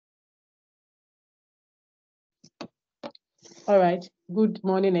All right. Good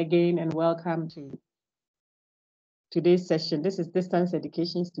morning again and welcome to today's session. This is Distance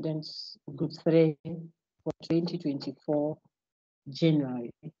Education Students Group 3 for 2024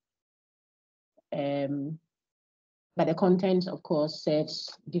 January. But the content, of course,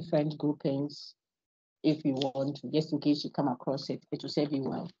 serves different groupings. If you want to, just in case you come across it, it will serve you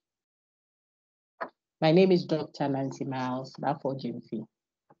well. My name is Dr. Nancy Miles, for Jimfi.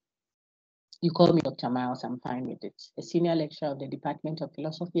 You call me Dr. Miles, I'm fine with it. A senior lecturer of the Department of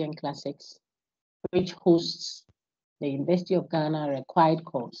Philosophy and Classics, which hosts the University of Ghana required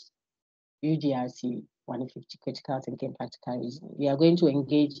course, UGRC 150 Critical Thinking and Practical Reasoning. We are going to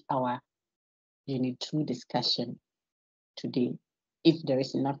engage our Unit 2 discussion today. If there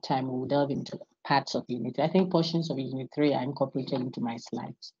is enough time, we will delve into parts of Unit 3. I think portions of Unit 3 are incorporated into my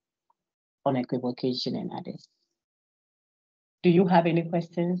slides on equivocation and others. Do you have any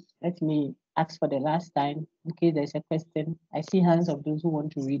questions? Let me ask for the last time in case there's a question. I see hands of those who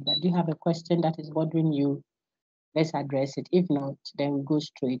want to read, but do you have a question that is bothering you? Let's address it. If not, then we go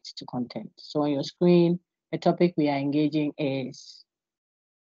straight to content. So on your screen, the topic we are engaging is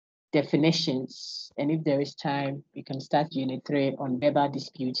definitions. And if there is time, we can start Unit 3 on verbal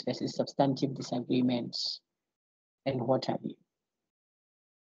disputes versus substantive disagreements and what have you.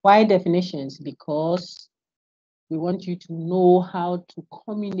 Why definitions? Because we want you to know how to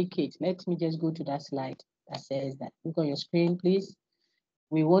communicate. Let me just go to that slide that says that. Look on your screen, please.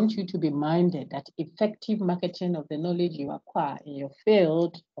 We want you to be minded that effective marketing of the knowledge you acquire in your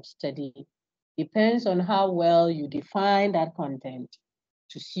field of study depends on how well you define that content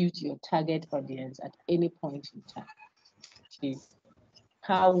to suit your target audience at any point in time. See,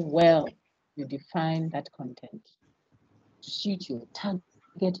 how well you define that content to suit your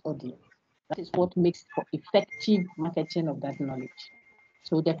target audience. That is what makes for effective marketing of that knowledge.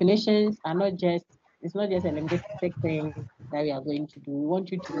 So definitions are not just, it's not just a linguistic thing that we are going to do. We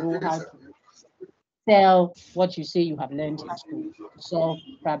want you to know how to sell what you say you have learned in school, to solve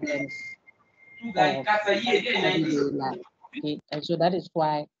problems of everyday life. Okay? And so that is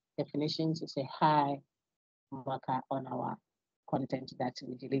why definitions is a high marker on our content that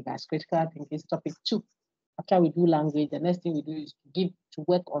we deliver. As critical thinking is topic 2. After we do language, the next thing we do is to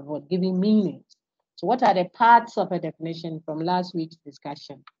work on what giving meanings. So what are the parts of a definition from last week's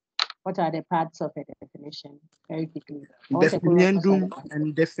discussion? What are the parts of a definition? Very quickly. Definiendum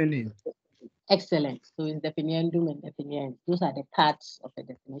and defining. Excellent. So it's definiendum and definient. Those are the parts of a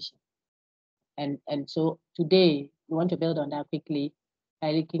definition. And so today we want to build on that quickly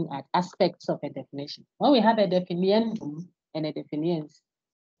by looking at aspects of a definition. When we have a definiendum and a definiens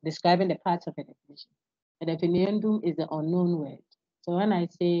describing the parts of a definition, a definiendum is the unknown word. So when I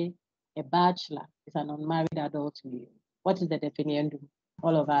say a bachelor is an unmarried adult male, what is the definiendum?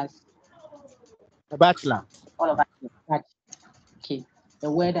 All of us. A bachelor. All of us. Okay.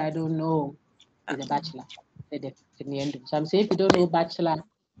 The word I don't know is a bachelor. The definiendum. So I'm saying if you don't know bachelor,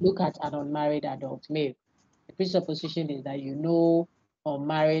 look at an unmarried adult male. The presupposition is that you know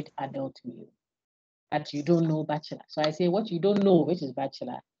unmarried adult male, but you don't know bachelor. So I say what you don't know, which is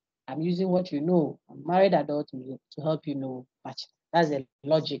bachelor. I'm using what you know, unmarried adult male, to help you know bachelor. That's the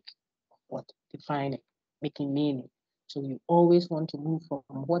logic of what defining, making meaning. So you always want to move from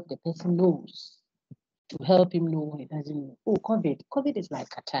what the person knows to help him know what he doesn't know. Oh, COVID. COVID is like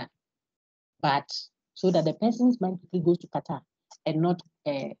Qatar. But so that the person's mind quickly goes to Qatar and not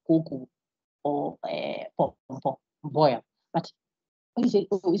cocoa or boil. But when you say,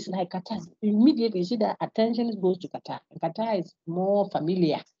 oh, it's like Qatar, immediately you see that attention goes to Qatar. And Qatar is more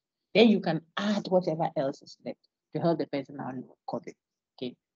familiar. Then you can add whatever else is left to help the person now know COVID.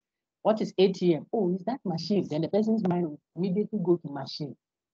 Okay. What is ATM? Oh, is that machine? Then the person's mind will immediately go to machine.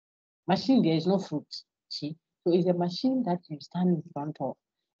 Machine, there is no fruit. See? So it's a machine that you stand in front of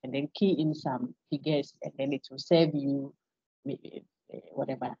and then key in some figures and then it will serve you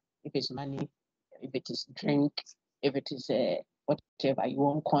whatever. If it's money, if it is drink, if it is whatever you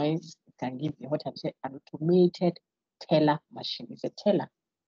want coins, it can give you what I'm saying, an automated teller machine. It's a teller,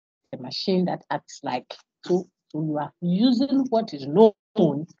 a machine that acts like so you are using what is known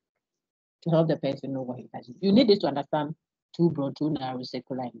to help the person know what he does. You need this to understand too broad, too narrow,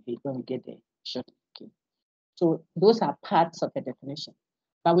 circular, and big when we get there. Short. Okay. So those are parts of the definition.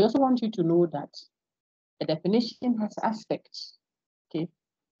 But we also want you to know that the definition has aspects. Okay.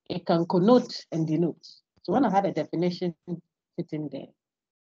 It can connote and denote. So when I have a definition sitting there,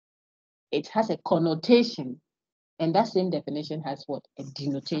 it has a connotation, and that same definition has what? A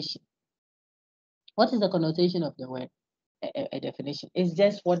denotation. What is the connotation of the word? A definition. It's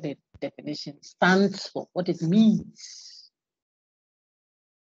just what the definition stands for, what it means.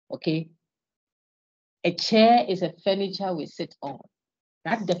 Okay. A chair is a furniture we sit on.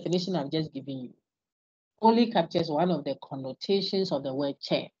 That definition I've just given you only captures one of the connotations of the word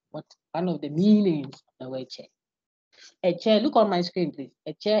chair, one of the meanings of the word chair. A chair, look on my screen, please.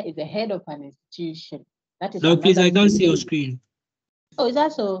 A chair is the head of an institution. That is No, please, another. I don't see your screen. Oh, is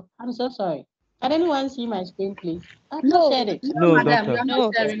that so? I'm so sorry. Can anyone see my screen, please? I've No, not shared it. No, madam, doctor. you're No,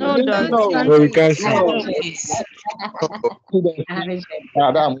 not sharing no, it. don't. No, No, we can't see. I no. haven't shared Please. it. I haven't shared it.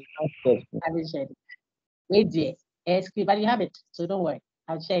 Madam, we can't test. I haven't shared it. Wait there. But you have it, so don't worry.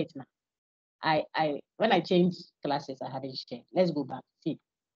 I'll share it now. When I change classes, I haven't shared. Let's go back. See,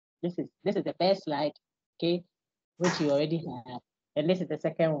 this is the first slide, okay, which you already have. And this is the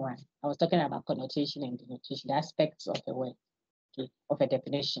second one. I was talking about connotation and denotation, the aspects of a word, okay, of a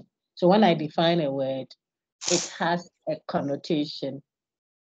definition. So when I define a word, it has a connotation.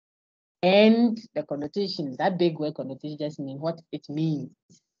 And the connotation, that big word connotation just means what it means.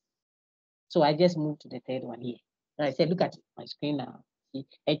 So I just moved to the third one here. And I said, look at my screen now. See,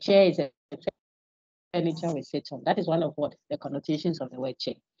 a chair is a furniture we sit on. That is one of what the connotations of the word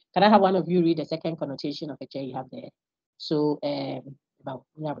chair. Can I have one of you read the second connotation of a chair you have there? So about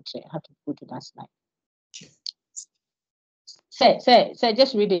we have a chair. I have to go to that slide. Say,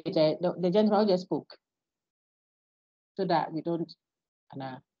 just read it. The gentleman just spoke. So that we don't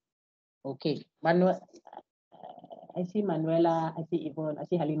okay. Manuel, I see Manuela, I see Yvonne, I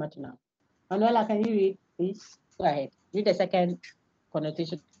see Halima too now. Manuela, can you read, please? Go ahead. Read the second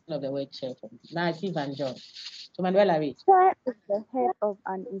connotation of the word chair. Now I see Van John. So Manuela, read. Chair is the head of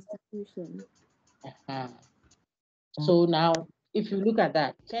an institution. So now, if you look at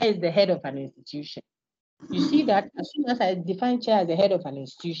that, chair is the head of an institution. You see that as soon as I define chair as the head of an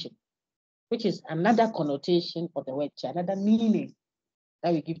institution, which is another connotation of the word chair, another meaning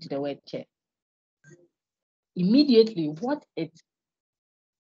that we give to the word chair, immediately what it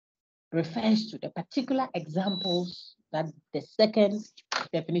refers to, the particular examples that the second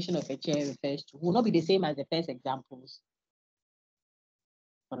definition of a chair refers to, will not be the same as the first examples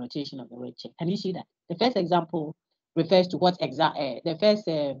connotation of the word chair. Can you see that? The first example refers to what the first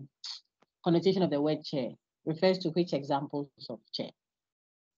connotation of the word chair refers to which examples of chair?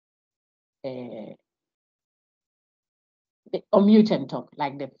 Unmute and talk,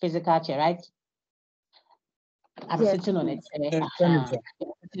 like the physical chair, right? I'm sitting on a chair.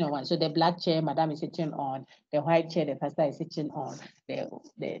 Sitting on one. So the black chair, madam is sitting on. The white chair, the pastor is sitting on.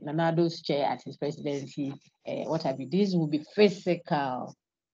 The Nanado's chair at his presidency. What have you? These will be physical,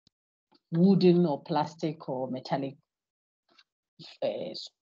 wooden or plastic or metallic,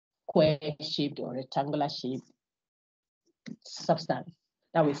 square shaped or rectangular shaped substance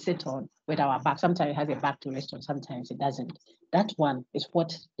that we sit on with our back. Sometimes it has a back to rest on, sometimes it doesn't. That one is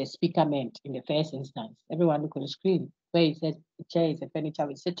what the speaker meant in the first instance. Everyone look on the screen where he said the chair is a furniture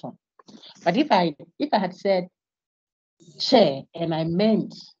we sit on. But if I had said chair and I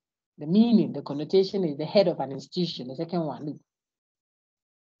meant the meaning, the connotation is the head of an institution, the second one, look,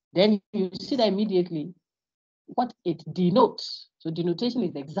 then you see that immediately what it denotes. So denotation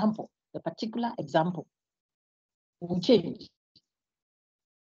is the example, the particular example will change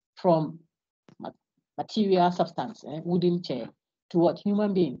from material substance, wooden chair, to what?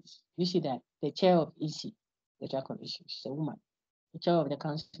 Human beings. You see that the chair of EC, the chair commission, she's a woman. The chair of the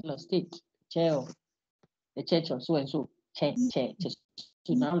Council of State, chair of the Church of so and so, chair,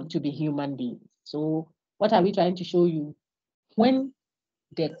 to now to be human beings. So what are we trying to show you? When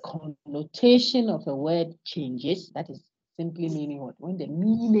the connotation of a word changes, that is simply meaning what? When the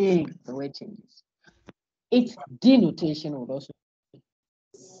meaning of the word changes, its denotation will also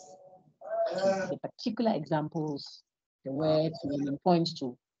the particular examples, the words meaning points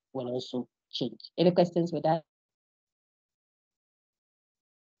to will also change. Any questions with that?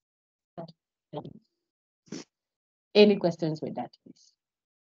 Any questions with that, please?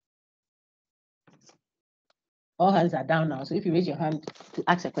 All hands are down now. So if you raise your hand to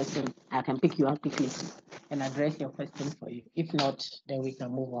ask a question, I can pick you up quickly and address your question for you. If not, then we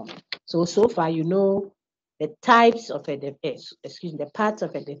can move on. So far, you know the types of the parts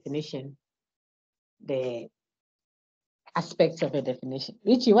of a definition, the aspects of a definition.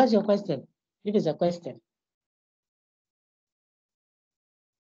 Richie, what's your question? If it's a question.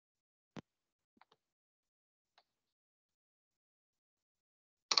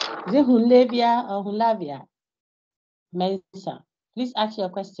 Is it Hunlavia or Hunlavia? Mensa, please ask your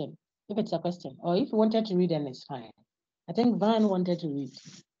question if it's a question, or if you wanted to read, then it's fine. I think Van wanted to read.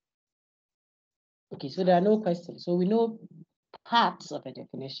 Okay, so there are no questions. So we know parts of a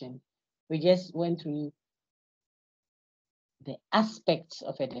definition. We just went through the aspects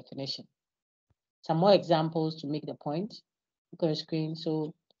of a definition. Some more examples to make the point. Look on the screen.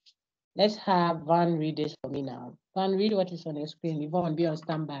 So Let's have Van read this for me now. Van, read what is on the screen. Yvonne, be on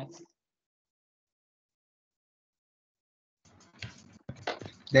standby.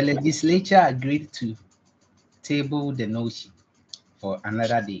 The legislature agreed to table the notion for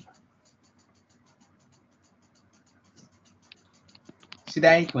another day. Should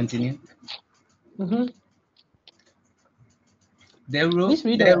I continue? Mm-hmm. The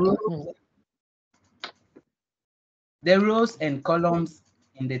rows and columns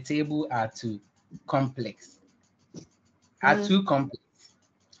in the table are too complex.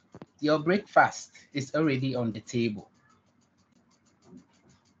 Your breakfast is already on the table.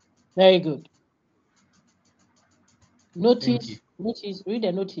 Very good. Notice, read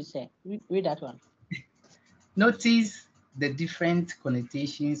the notice there. Read that one. Notice the different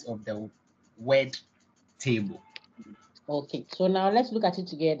connotations of the word table. Okay, so now let's look at it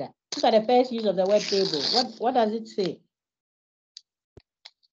together. Look at the first use of the word table. What does it say?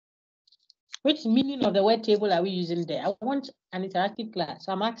 Which meaning of the word table are we using there? I want an interactive class.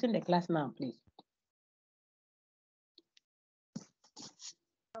 So I'm asking the class now, please.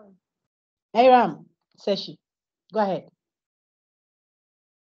 Hey, Ram, Seshi, go ahead.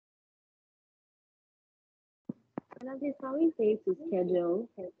 Can we say to schedule?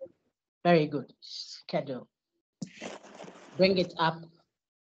 Very good. Schedule. Bring it up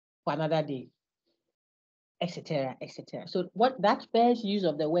for another day, etc., etc. So what that first use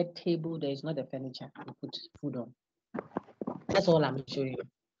of the word table, there is not the furniture to put food on. That's all I'm showing you.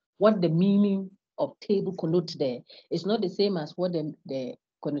 What the meaning of table connotes there is not the same as what the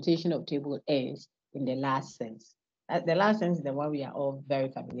connotation of table is in the last sense. The last sense is the one we are all very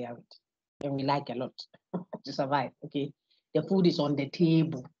familiar with and we like a lot to survive. Okay, the food is on the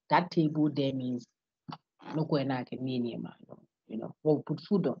table. That table there means no you know, we'll put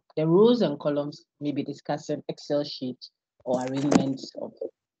food on. The rows and columns may be discussing Excel sheets or arrangements of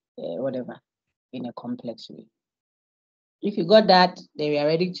whatever in a complex way. If you got that, then we are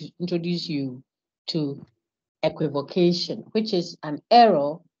ready to introduce you to equivocation, which is an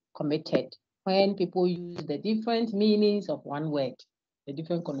error committed when people use the different meanings of one word, the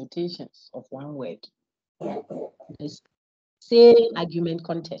different connotations of one word, the same argument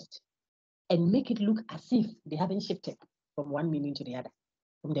contest, and make it look as if they haven't shifted from one meaning to the other,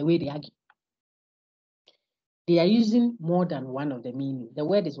 from the way they argue. They are using more than one of the meanings. The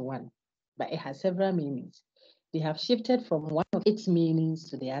word is one, but it has several meanings. They have shifted from one of its meanings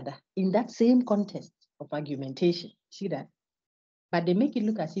to the other in that same context of argumentation. See that? But they make it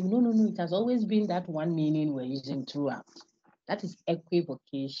look as if, no, it has always been that one meaning we're using throughout. That is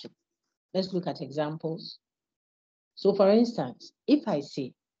equivocation. Let's look at examples. So for instance, if I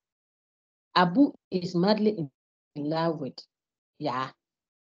say, Abu is madly in love with Ya.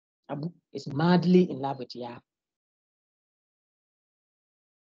 Abu is madly in love with Ya.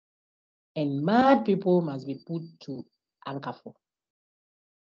 And mad people must be put to anchor for.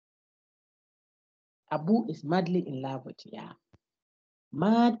 Abu is madly in love with Ya.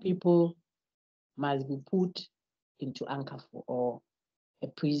 Mad people must be put into anchor for or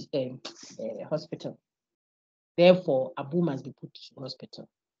a hospital. Therefore, Abu must be put to hospital.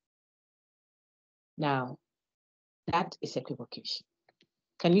 Now, that is equivocation.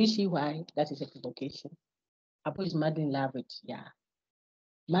 Can you see why that is equivocation? Abu is madly in love with Ya.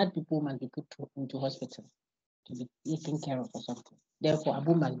 Mad people must be put into hospital to be taken care of or something. Therefore,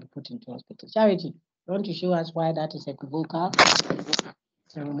 Abu must be put into hospital. Charity, you want to show us why that is equivocal?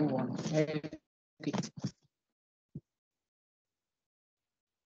 So we'll move on. Okay.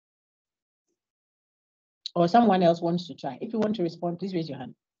 Or someone else wants to try. If you want to respond, please raise your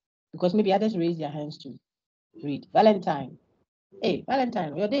hand. Because maybe others raise their hands to read. Valentine. Hey,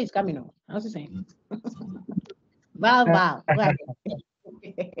 Valentine, your day is coming on. How's it saying? Val.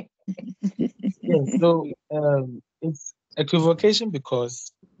 Yeah, so it's equivocation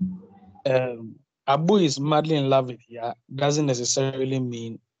because Abu is madly in love with Ya doesn't necessarily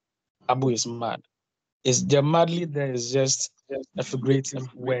mean Abu is mad. It's the madly there is just a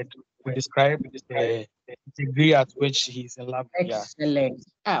figurative word to describe the degree at which he's in love with Ya. Excellent.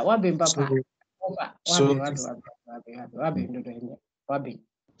 What been Papa? What been?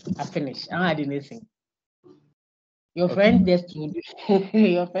 I finished. I don't add anything. Your friend just told you.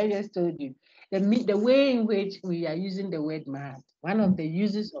 Your friend just told you. The way in which we are using the word mad, one of the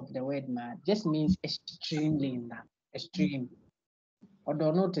uses of the word mad just means extremely in love, extreme. Or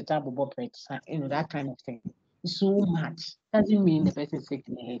don't know to tap that kind of thing. So much doesn't mean the person is sick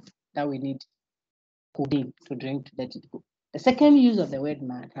in the head that we need codeine to drink to let it go. The second use of the word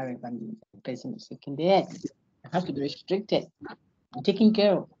mad, however, means the person is sick in the head. It has to be restricted and taken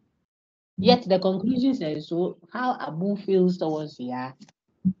care of. Yet the conclusion says, so how Abu feels towards Ya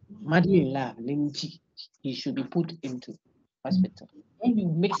madly in love, he should be put into hospital. And you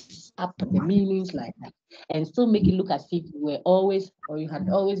mix up the meanings like that and still make it look as if you were always, or you had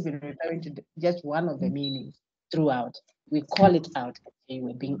always been referring to just one of the meanings throughout. We call it out and say you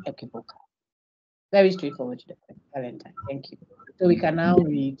were being equivocal. Very straightforward to the point. Valentine, thank you. So we can now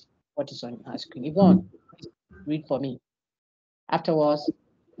read what is on our screen. Yvonne, read for me. Afterwards,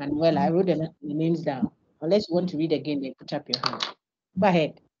 Manuel, I wrote the names down. Unless you want to read again, then put up your hand. Go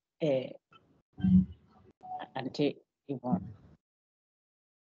ahead, Auntie Yvonne.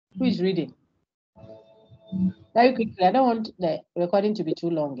 Who is reading? Very quickly. I don't want the recording to be too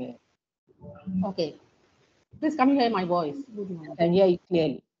long. Okay. Please come hear my voice. I can hear you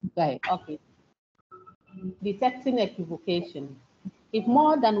clearly. Go ahead. Okay. Detecting equivocation. If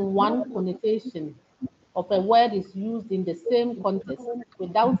more than one connotation of a word is used in the same context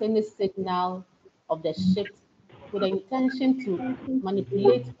without any signal of the shift with the intention to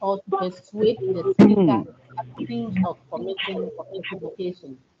manipulate or to persuade the speaker accused of committing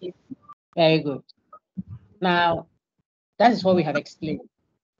equivocation. Very good. Now, that is what we have explained.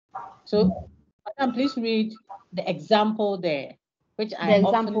 So, Madam, please read the example there, which I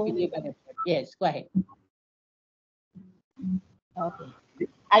often believe. Yes, go ahead. Okay.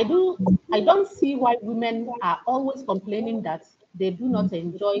 I don't see why women are always complaining that they do not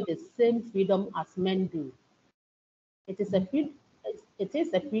enjoy the same freedom as men do. It is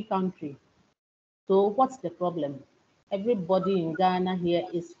a free country. So what's the problem? Everybody in Ghana here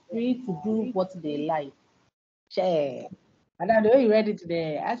is free to do what they like. Share. And the way you read it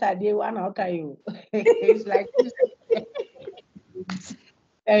today, as I did one, okay, you. It's like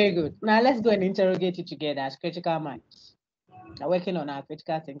very good. Now let's go and interrogate it together as critical minds. Now working on our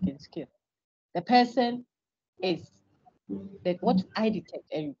critical thinking skill. The person is that what I detect,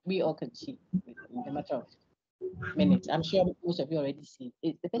 and we all can see in the matter of minutes. I'm sure most of you already see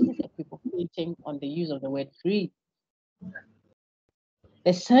it. The person is equivocating on the use of the word free.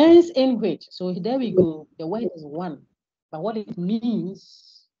 The sense in which, so there we go, the word is one, but what it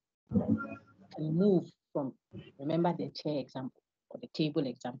means can move from, remember the chair example or the table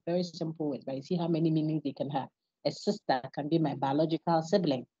example, very simple words, but you see how many meanings they can have. A sister can be my biological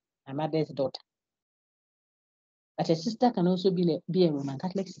sibling, my mother's daughter. But a sister can also be a Roman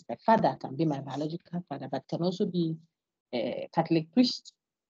Catholic sister. Father can be my biological father, but can also be a Catholic priest.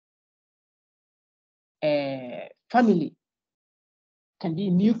 Family can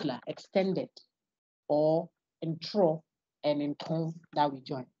be nuclear, extended, or intro and in tone that we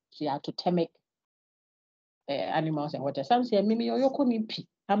join. So you have totemic animals and water. Some say, Mimi Oyoko Nipi,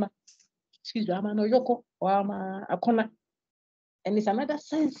 Ama, excuse me, Ama no Yoko, or Ama Akona. And it's another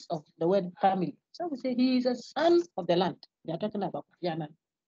sense of the word family. Some say he is a son of the land. They are talking about Kufiana.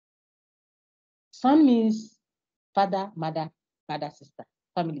 Son means father, mother, sister,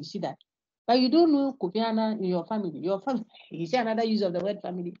 family. You see that? But you don't know Kufiana in your family. Your family, you see another use of the word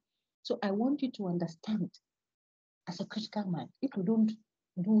family. So I want you to understand as a critical mind, if you don't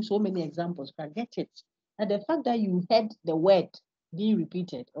do so many examples, forget it. And the fact that you heard the word being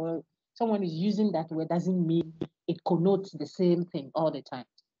repeated or someone is using that word doesn't mean it connotes the same thing all the time.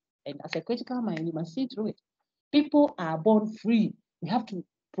 And as a critical mind, you must see through it. People are born free. We have to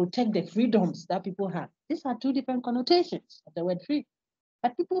protect the freedoms that people have. These are two different connotations of the word free.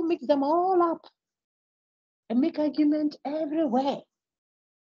 But people mix them all up and make arguments everywhere.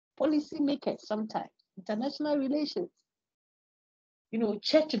 Policy makers sometimes, international relations,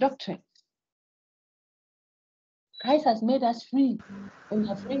 church doctrine. Christ has made us free, and we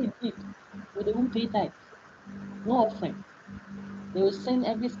are free indeed. So they won't pay tithes, no offering. They will send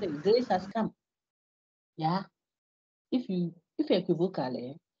everything. Grace has come. Yeah. If you're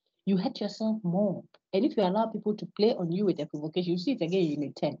equivocal, you hurt yourself more. And if you allow people to play on you with equivocation, you see it again in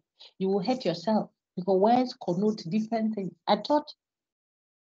a 10, you will hurt yourself because words connote different things. I thought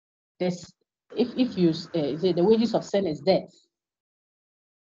this, if you say the wages of sin is death,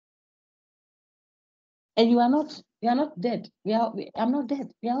 and you are not dead. I'm not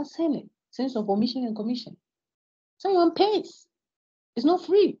dead. We are all sinning. Sins of omission and commission. So you're on pace. It's not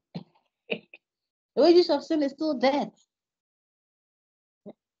free. The wages of sin is still death.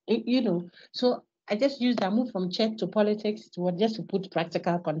 So I just used that move from church to politics just to put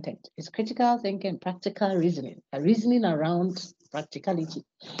practical content. It's critical thinking, practical reasoning, a reasoning around practicality.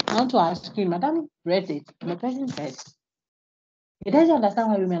 Now to our screen, Madam read it, and the person says, it doesn't understand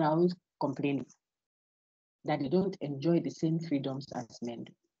why women are always complaining that they don't enjoy the same freedoms as men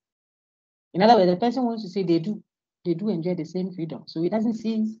do. In other words, the person wants to say they do enjoy the same freedom. So he doesn't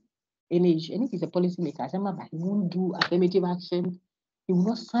see any issue. And if he's a policymaker, he won't do affirmative action. He will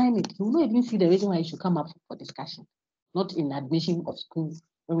not sign it. He will not even see the reason why he should come up for discussion, not in admission of school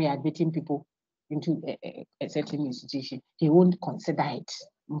when we are admitting people into a certain institution, they won't consider it.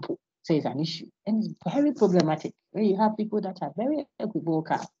 So it's an issue. And it's very problematic when you have people that are very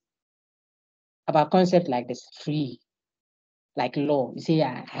equivocal about concepts like this, free, like law. You say,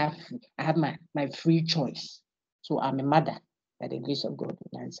 I have my free choice. So I'm a mother, by the grace of God.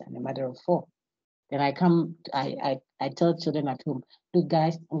 I'm a mother of 4. Then I tell children at home, look,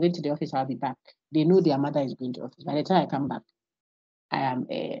 guys, I'm going to the office, I'll be back. They know their mother is going to office. By the time I come back, I am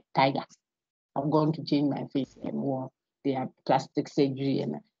a tiger. I'm going to change my face and more. They have plastic surgery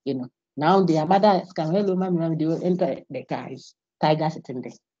and, now their mother can, hello, mommy, they will enter the car. It's tiger sitting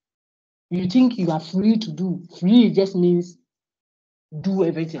there. You think you are free to do. Free just means do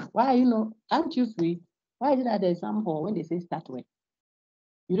everything. Why, aren't you free? Why is it that there's some hall when they say start work?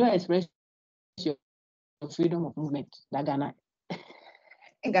 You don't express your freedom of movement, that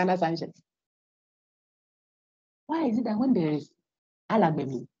Ghana sanctions. Why is it that when there is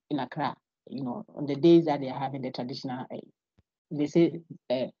Alagbemi in Accra, on the days that they are having the traditional, they say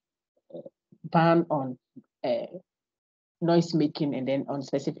ban on noise making, and then on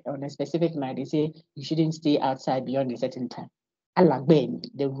a specific night they say you shouldn't stay outside beyond a certain time. Alagbemi,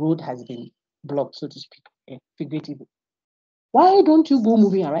 the road has been blocked, so to speak, figuratively. Why don't you go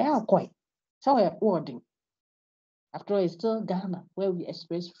moving around? So we're wording. After all, it's still Ghana where we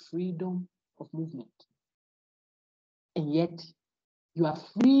express freedom of movement. And yet, you are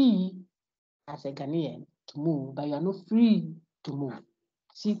free as a Ghanaian to move, but you are not free to move.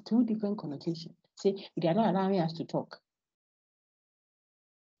 See, 2 different connotations. See, they are not allowing us to talk.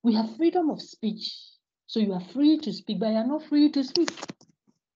 We have freedom of speech. So you are free to speak, but you are not free to speak.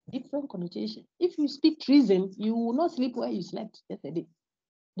 Different connotation. If you speak treason, you will not sleep where you slept yesterday.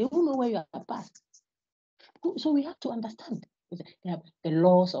 They won't know where you are past. So we have to understand. They have the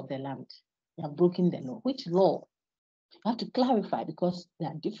laws of the land. They have broken the law. Which law? You have to clarify, because there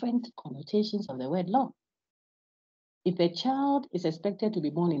are different connotations of the word law. If a child is expected to be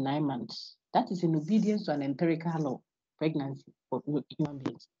born in 9 months, that is in obedience to an empirical law, pregnancy for human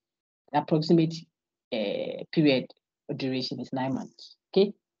beings. The approximate period or duration is 9 months.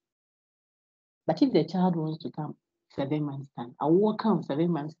 Okay? But if the child wants to come 7 months' time, I will come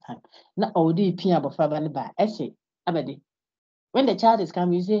 7 months' time. Now, already when the child is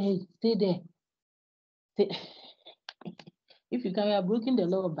coming, you say, hey, stay there. If you come, you are breaking the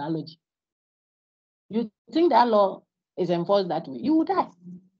law of biology. You think that law is enforced that way, you will die.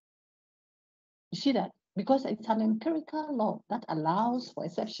 You see that? Because it's an empirical law that allows for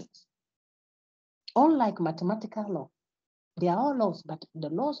exceptions. Unlike mathematical law, they are all laws, but the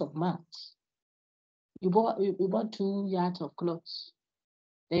laws of math, you bought 2 yards of clothes.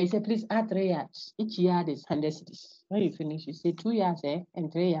 Then you say, please add 3 yards. Each yard is 100 cedis. When you finish, you say 2 yards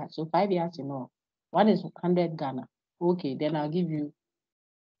and 3 yards. So 5 yards in all. One is 100 Ghana. Okay, then I'll give you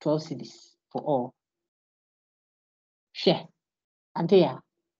 12 cedis for all. Share. And there,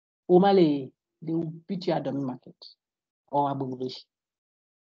 Omale, they will beat you at the market or Abubulish.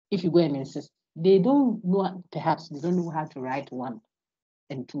 If you go and insist, they don't know, perhaps they don't know how to write 1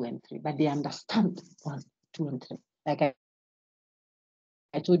 and 2 and 3, but they understand 1, 2, and 3. Like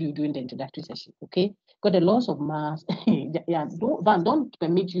I told you during the introductory session, okay? Because the laws of math, don't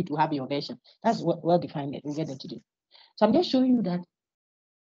permit you to have your version. That's well defined. We get that today. So I'm just showing you that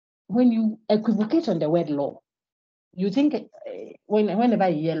when you equivocate on the word law, you think whenever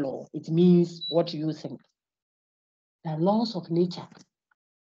you hear law, it means what you think. The laws of nature.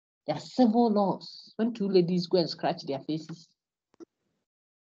 There are several laws. When 2 ladies go and scratch their faces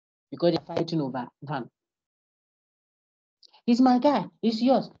because they're fighting over van. He's my guy, it's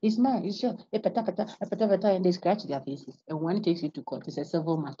yours, it's mine, it's yours. And they scratch their faces. And one takes you to court. It's a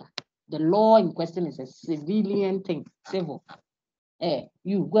civil matter. The law in question is a civilian thing, civil.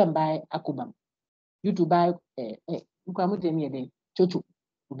 You go and buy Akubam. You to buy Chochu.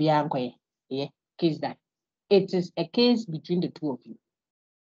 Case that. It is a case between the 2 of you.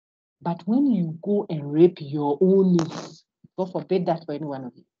 But when you go and rape your own niece, God forbid that for any one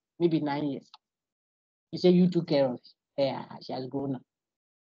of you, maybe 9 years, you say you took care of it. Yeah, she has grown up.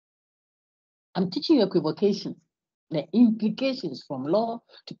 I'm teaching you equivocation, the implications from law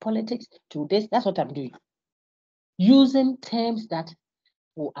to politics to this. That's what I'm doing. Using terms that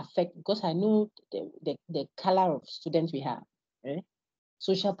will affect, because I know the color of students we have,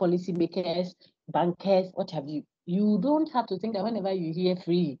 social policy makers, bankers, what have you. You don't have to think that whenever you hear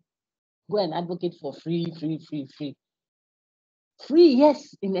free, go and advocate for free. Free,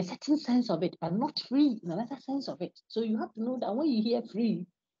 yes, in a certain sense of it, but not free in another sense of it. So you have to know that when you hear free,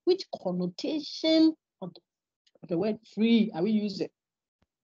 which connotation of the word free are we using?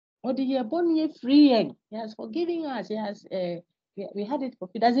 Or the year born year free, he has forgiven us, he has We had it for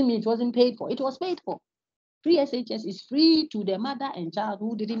free. Doesn't mean it wasn't paid for. It was paid for. Free SHS is free to the mother and child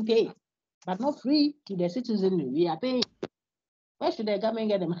who didn't pay, but not free to the citizenry. We are paying. Where should the government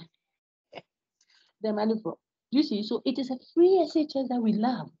get the money? The money from? You see, so it is a free SHS that we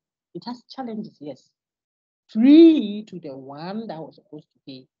love. It has challenges, yes. Free to the one that was supposed to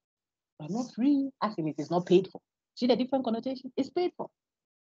pay, but not free as in it is not paid for. See the different connotation? It's paid for.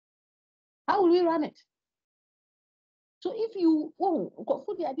 How will we run it? So if you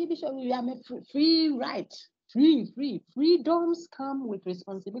we are free right, free. Freedoms come with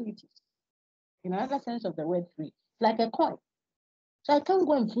responsibilities. In another sense of the word free, it's like a coin. So I can't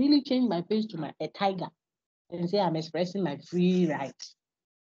go and freely change my face to a tiger and say I'm expressing my free right.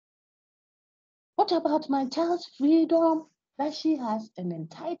 What about my child's freedom that she has an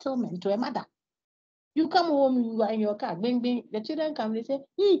entitlement to a mother? You come home, you are in your car, bing, bing. The children come, they say,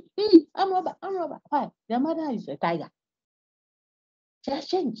 I'm robber. Why? Their mother is a tiger. She has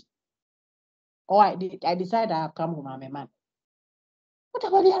changed. Or I decide I have come home, I'm a man. What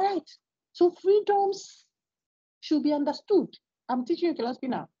about their rights? So freedoms should be understood. I'm teaching you philosophy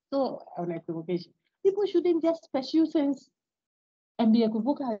now. So on equivocation, people shouldn't just pursue things and be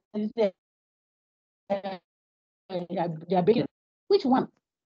equivocal. They are breaking. Which one?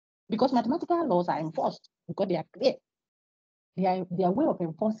 Because mathematical laws are enforced because they are clear. Their way of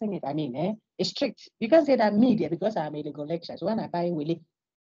enforcing it, is strict. You can say that media because I'm a legal lecturer. So when I buy Willie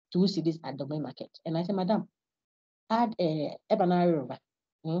 2 cedis at the main market, and I say, Madam, add a Ebonyi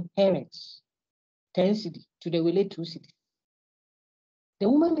River, parents, 10 cedis to the Willie 2 cedis. The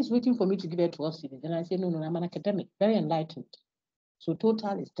woman is waiting for me to give her 12 cedis. And I say, no, I'm an academic, very enlightened. So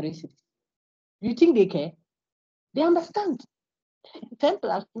total is 3 cedis. You think they care? They understand. 10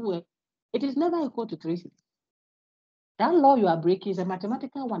 plus 2, it is never equal to 3 cedis. That law you are breaking is a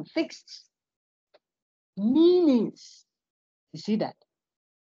mathematical one, fixed. Meanings. You see that?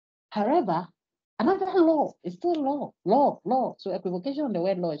 However, another law is still law. So equivocation on the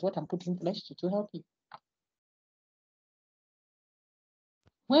word law is what I'm putting flesh to help you.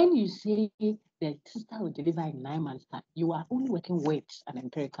 When you say the sister will deliver in 9 months' time, you are only working with an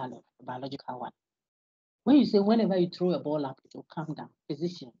empirical law, a biological one. When you say whenever you throw a ball up, it will come down,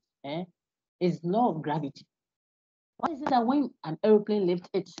 physicians, it's law of gravity. Why is it that when an airplane lifts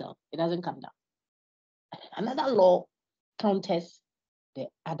itself, it doesn't come down? Another law counters the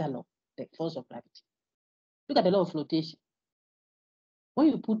other law, the force of gravity. Look at the law of flotation. When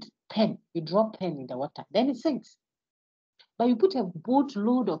you put pen, you drop pen in the water, then it sinks. But you put a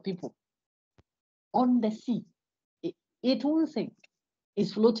boatload of people on the sea, it won't sink.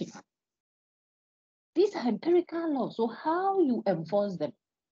 It's floating. These are empirical laws. So how you enforce them?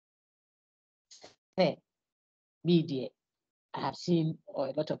 Media. I have seen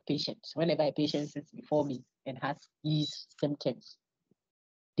a lot of patients. Whenever a patient sits before me and has these symptoms,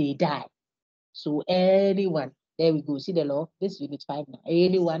 they die. So anyone, there we go, see the law, this unit 5 now.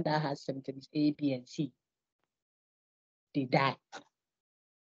 Anyone that has symptoms A, B, and C, they die.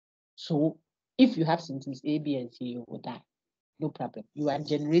 So if you have symptoms A, B, and C, you will die. No problem. You are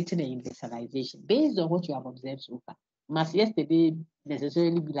generating an universalization based on what you have observed so far. Must yesterday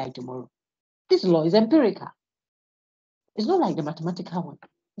necessarily be like tomorrow? This law is empirical. It's not like the mathematical one.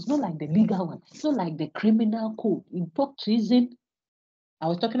 It's not like the legal one. It's not like the criminal code. In talk treason, I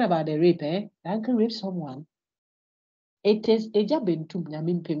was talking about the rape, The uncle raped someone. It is Ejabentum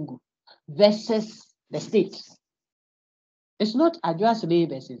Yamin versus the state. It's not Adwa Sule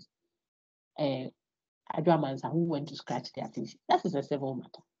versus Adwa Mansa who went to scratch their face. That is a civil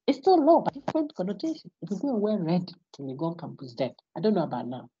matter. It's still law, but different connotation. If you go and wear red to Legon campus, dead. I don't know about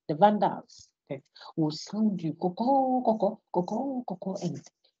now. The vandals will sound you koko, and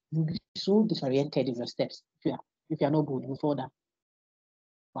you'll be so disoriented in your steps. If you are not good, you fall down.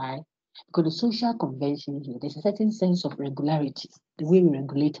 Why? Because the social convention here, there's a certain sense of regularity, the way we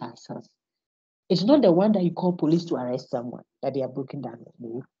regulate ourselves. It's not the one that you call police to arrest someone that they are broken down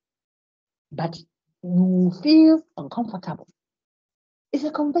with, but you feel uncomfortable. It's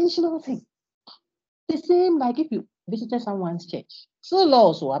a conventional thing. The same like if you visited someone's church. So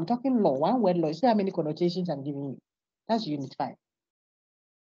law, so I'm talking law, one word law. See how many connotations I'm giving you. That's unit 5.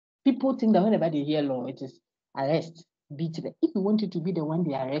 People think that whenever they hear law, it is arrest, beat them. If you want it to be the one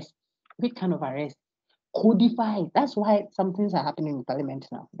they arrest, what kind of arrest? Codify. That's why some things are happening in Parliament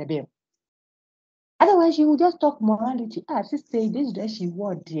now, the bill. Otherwise, you will just talk morality. Sister, this dress she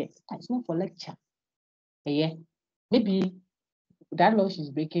wore there. It's not for lecture. Yeah. Maybe that law she's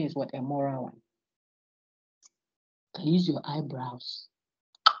breaking is what a moral one. Can use your eyebrows.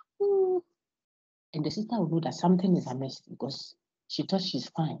 And the sister will know that something is amiss because she thought she's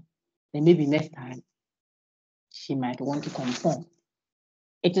fine. Then maybe next time she might want to conform.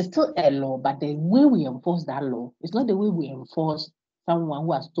 It is still a law, but the way we enforce that law is not the way we enforce someone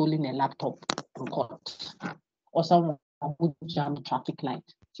who has stolen a laptop in court or someone who jammed traffic light.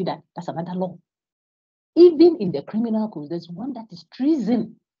 See that? That's another law. Even in the criminal code, there's one that is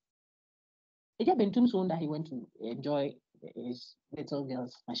treason. It had been tombstone that he went to enjoy his little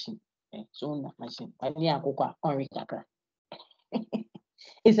girl's machine. So that machine.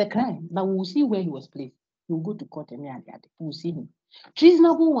 It's a crime, but we'll see where he was placed. He'll go to court and we'll see him.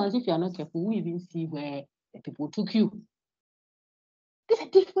 Treasonable ones, if you are not careful, we even see where the people took you. These are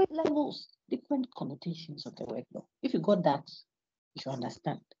different levels, different connotations of the word law. If you got that, you should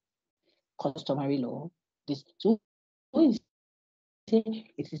understand. Customary law, this. So when you say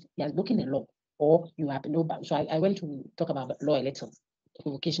you are looking at law, or you have no back. So I went to talk about law a little,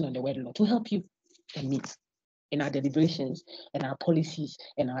 equivocation on the word law, to help you and me in our deliberations and our policies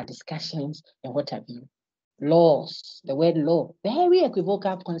and our discussions and what have you. Laws, the word law, very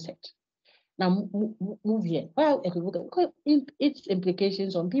equivocal concept. Now move here. Well, equivocal, its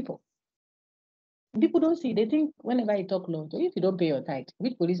implications on people. People don't see, they think whenever you talk law, if you don't pay your tithe,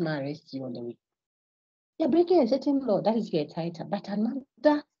 which policeman arrests you on the way? You're breaking a certain law, that is your tithe, but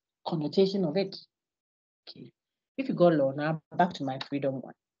another connotation of it. Okay. If you go law, now back to my freedom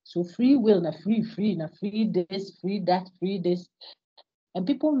one. So free will, na free this, free that, free this. And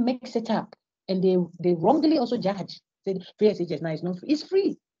people mix it up and they wrongly also judge. Say free SHS now is not free. It's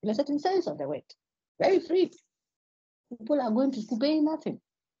free in a certain sense of the word. Very free. People are going to school paying nothing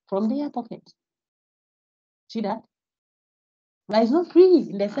from their pocket. See that? But it's not free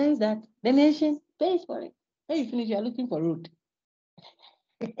in the sense that the nation pays for it. When you finish, you are looking for road.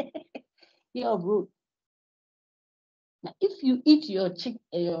 Year of road. Now, if you eat your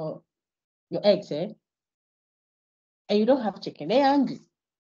eggs, and you don't have chicken, they're hungry.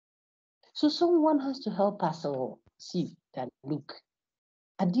 So someone has to help us or see that look.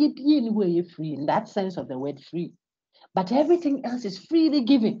 Anyway, you're free in that sense of the word free. But everything else is freely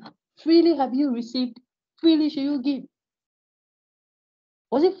given. Freely have you received, freely shall you give.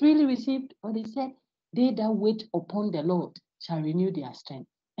 Was it freely received? Or they said, they that wait upon the Lord shall renew their strength.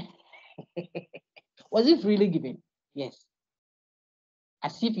 Was it freely given? Yes.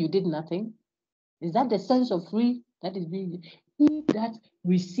 As if you did nothing. Is that the sense of free that is being? He that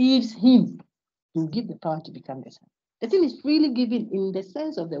receives him will give the power to become the son. The thing is freely given in the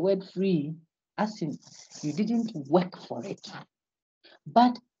sense of the word free, as in you didn't work for it.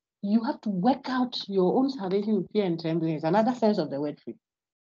 But you have to work out your own salvation with fear and trembling. It's another sense of the word free.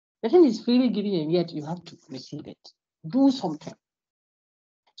 The thing is freely given, and yet you have to receive it. Do something.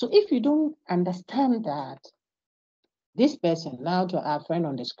 So if you don't understand that, this person, now to our friend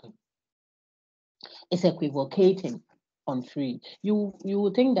on the screen, is equivocating on free. You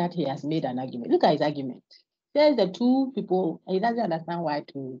would think that he has made an argument. Look at his argument. There's the two people, he doesn't understand why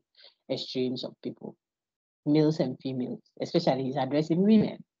two extremes of people, males and females, especially he's addressing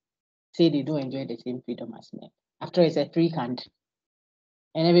women, say they don't enjoy the same freedom as men. After it's a free country,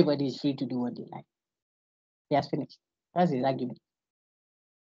 and everybody is free to do what they like. He has finished. That's his argument.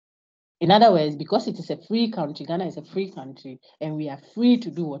 In other words, because it is a free country, Ghana is a free country, and we are free to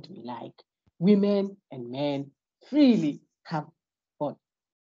do what we like, women and men freely have what?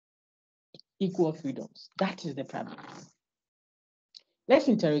 Equal freedoms. That is the problem. Let's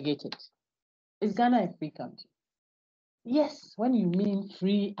interrogate it. Is Ghana a free country? Yes, when you mean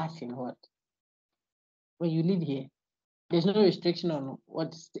free as in what? When you live here, there's no restriction on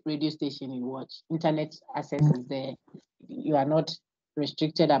what radio station you watch. Internet access is there. You are not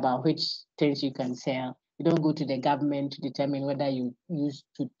restricted about which things you can sell. You don't go to the government to determine whether you use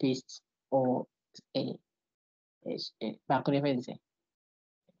toothpaste or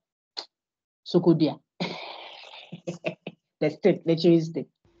Sokodia. The state, the choice state.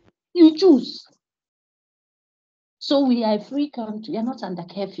 You choose. So we are a free country. We are not under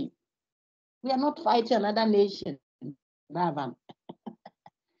curfew. We are not fighting another nation.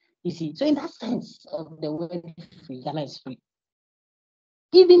 You see, so in that sense of the word free, Ghana is free.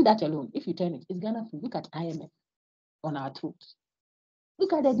 Even that alone, if you turn it, it's Ghana free. Look at IMF on our throats.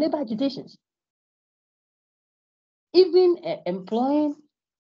 Look at the labor agitations. Even employing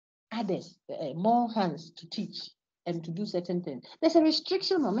others, more hands to teach and to do certain things. There's a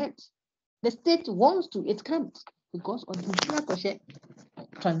restriction on it. The state wants to, it can't, because on the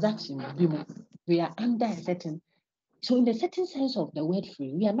transaction, we are under a certain. So in the certain sense of the word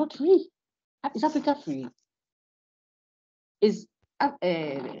free, we are not free. Is Africa free? Is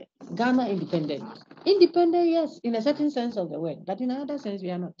Ghana independent? Independent, yes, in a certain sense of the word, but in another sense, we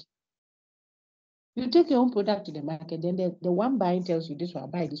are not. You take your own product to the market, then the one buying tells you this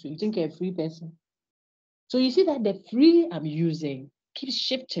one, buy this one. You think you're a free person. So you see that the free I'm using keeps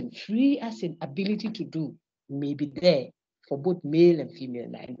shifting. Free as in ability to do may be there for both male and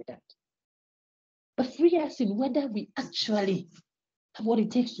female, line with that. But free as in whether we actually have what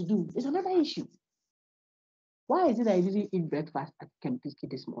it takes to do is another issue. Why is it that I didn't eat breakfast at Kempinski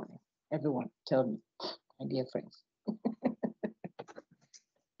this morning? Everyone, tell me, my dear friends.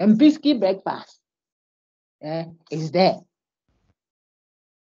 Kempinski breakfast is there.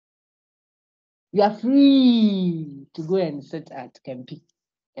 You are free to go and sit at Kempi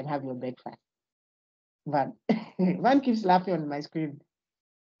and have your breakfast. Van, Van keeps laughing on my screen.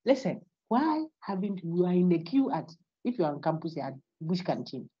 Listen, why haven't you are in the queue at, if you're on campus at Bush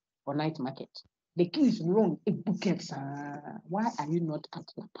Canteen or night market? The queue is long. Why are you not at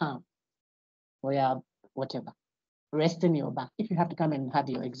the palm or your whatever, resting your back? If you have to come and have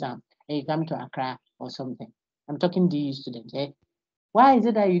your exam and you come to Accra or something, I'm talking to you students. Why is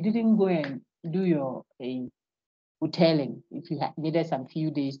it that you didn't go and do your hoteling if you needed some few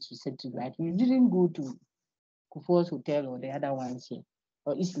days to settle, right? You didn't go to Kufuor's Hotel or the other ones here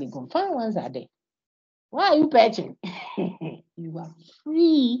or East Legon. Fine ones are there. Why are you patching? You are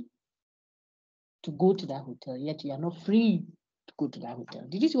free to go to that hotel, yet you are not free to go to that hotel.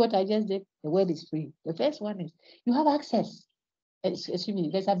 Did you see what I just did? The word is free. The first one is you have access. Excuse me,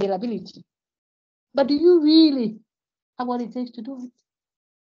 there's availability. But do you really have what it takes to do it?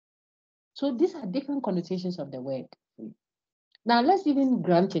 So these are different connotations of the word free. Now let's even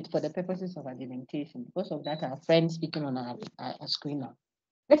grant it for the purposes of argumentation. Because of that, our friend speaking on our screen now.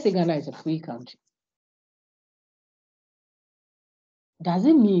 Let's say Ghana is a free country. Does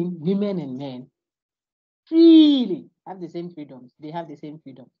it mean women and men freely have the same freedoms? They have the same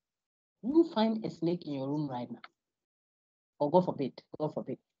freedoms. You find a snake in your room right now, or God forbid,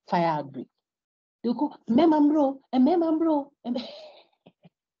 fire outbreak. You go, bro, and bro, and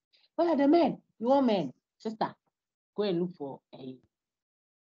where are the men? You want men, sister, go and look for a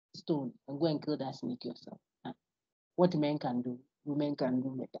stone and go and kill that snake yourself. What men can do, women can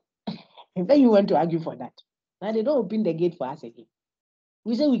do better. And then you want to argue for that. Now they don't open the gate for us again.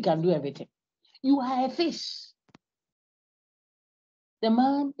 We say we can do everything. You are a fish. The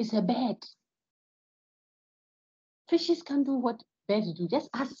man is a bird. Fishes can do what birds do. Just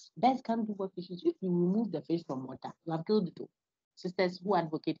as birds can do what fishes do. If you remove the fish from water, you have killed it all. Sisters who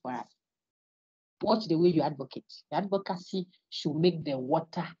advocate for us, watch the way you advocate. The advocacy should make the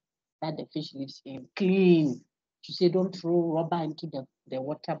water that the fish lives in clean. To say don't throw rubber into the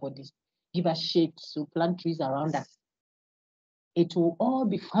water bodies. Give us shade so plant trees around us. It will all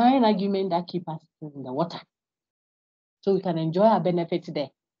be fine argument that keep us in the water. So we can enjoy our benefits there.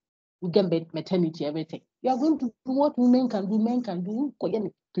 We can get maternity, everything. You are going to do what women can do, men can do. God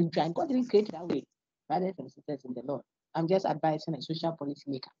didn't create it that way. Brothers and sisters in the Lord. I'm just advising a social policy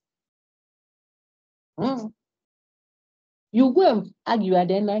maker. You go and argue at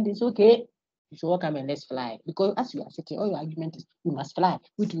the end, and it's okay. You should all come and let's fly. Because as you are sitting, all your argument is you must fly.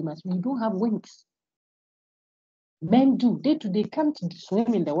 We don't have wings. Men do. They can't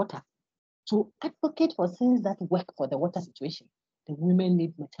swim in the water. So advocate for things that work for the water situation. The women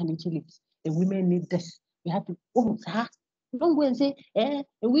need maternity leaves. The women need this. We have to, don't go and say,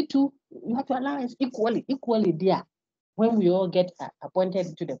 we too, you have to allow us equally there. When we all get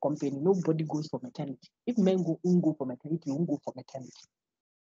appointed to the company, nobody goes for maternity. If men won't go for maternity, we won't go for maternity.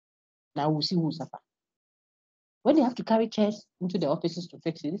 Now we'll see who's suffer. When they have to carry chairs into the offices to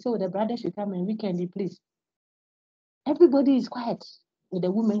fix it, they say, the brothers should come and weekend, please. Everybody is quiet. With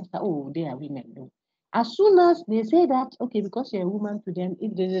the women, they are women. As soon as they say that, okay, because you're a woman to them,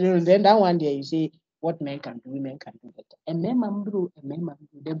 then that one day you say, what men can do, women can do better. And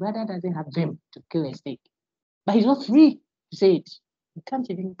the brother doesn't have them to kill a snake. But he's not free to say it. You can't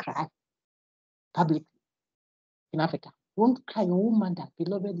even cry publicly in Africa. You won't cry your own mother,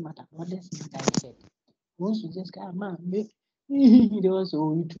 beloved mother, mother's mother said. Once you just cry, man, they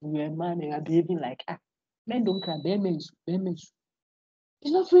also a man, they are behaving like men don't cry, men.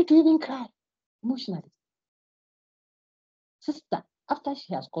 He's not free to even cry emotionally. Sister, after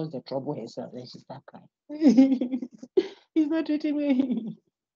she has caused the trouble herself, then she starts crying. He's not treating me.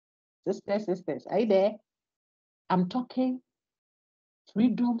 Sisters, are you there? I'm talking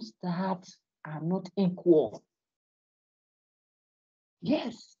freedoms that are not equal.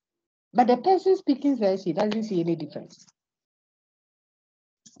 Yes. But the person speaking first, he doesn't see any difference.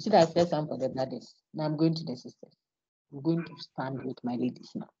 See that first time for the brothers. Now I'm going to the sisters. I'm going to stand with my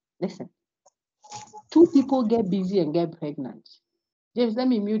ladies now. Listen. 2 people get busy and get pregnant. James, let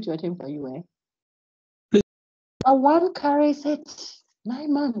me mute your thing for you, Please. But one carries it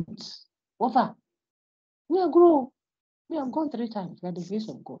 9 months. Over. We are grown. We have gone 3 times by the grace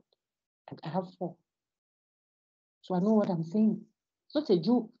of God. And I have 4. So I know what I'm saying. It's not a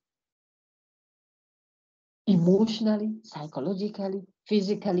joke. Emotionally, psychologically,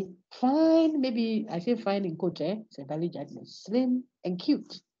 physically, fine, maybe I say fine in quote, it's a valid judgment, slim and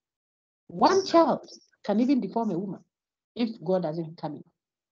cute. One child can even deform a woman if God doesn't come in.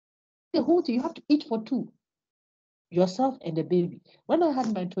 The whole thing, you have to eat for two, yourself and the baby. When I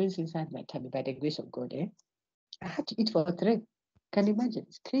had my twins inside my tummy, by the grace of God, I had to eat for three. Can you imagine?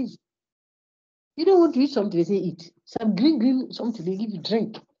 It's crazy. You don't want to eat something, they say eat. Some green, something, they give you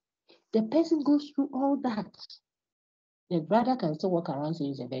drink. The person goes through all that. The brother can still walk around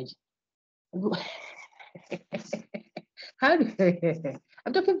saying he's a virgin. How do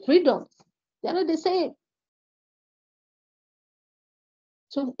I'm talking freedoms. They're not the same.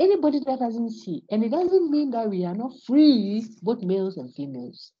 So anybody that doesn't see, and it doesn't mean that we are not free, both males and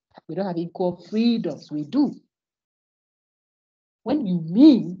females. We don't have equal freedoms. We do. When you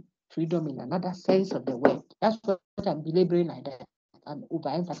mean freedom in another sense of the word, that's what I'm belaboring like that. I'm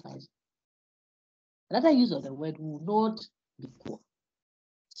overemphasizing. Another use of the word will not be equal.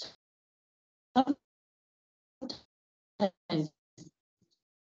 Sometimes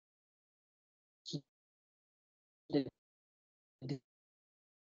the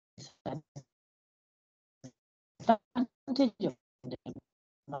advantage of them,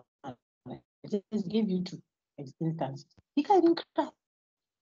 it just give you two instances. He can't even cry.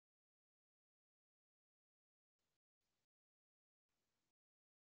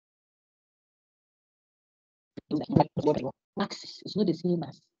 Access is not the same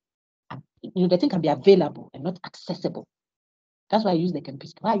as the thing can be available and not accessible. That's why I use the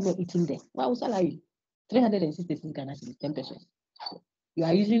campus. Why are you not eating there? Why will salary 366 Ghana cedis, 10 pesos. You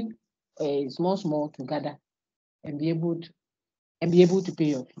are using a small to gather and be able to pay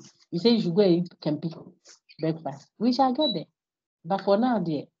your fee. You say you should go and eat campus breakfast. We shall get there. But for now,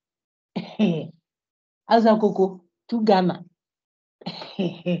 dear, as a cocoa to Ghana.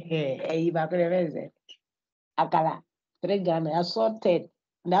 Akala, 3 Ghana, assorted.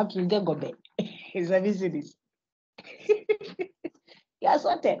 Now to get go back. 7 cities. Yeah,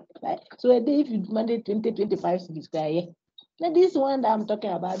 sorted. Right? So a day if you mandate 20-25 cities, yeah. Now this one that I'm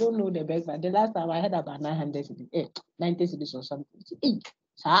talking about, I don't know the breakfast. The last time I heard about 900 cities, 90 cities or something.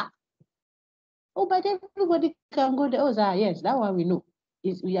 Sir. Oh, but everybody can go there. Oh, sir, yes, that one we know.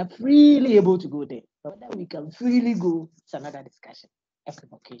 We are freely able to go there. But whether we can freely go, it's another discussion.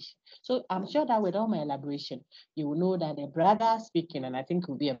 Equivocation. So I'm sure that with all my elaboration, you will know that the brother speaking, and I think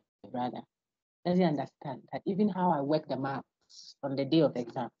will be a brother, doesn't understand that even how I work the maths on the day of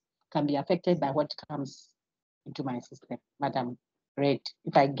exam can be affected by what comes into my system. Madam, red,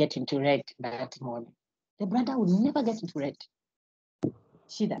 if I get into red that morning, the brother will never get into red.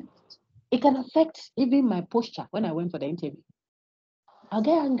 See that? It can affect even my posture when I went for the interview. I'll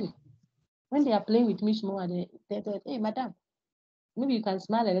get angry. When they are playing with me small, they say, hey, madam, maybe you can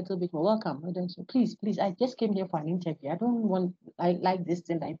smile a little bit more. Welcome. So please, I just came here for an interview. I don't want, I like this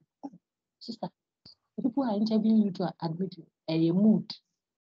thing. Like, sister, people are interviewing you to admit you a mood,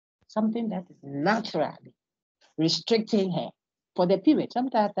 something that is naturally restricting her for the period.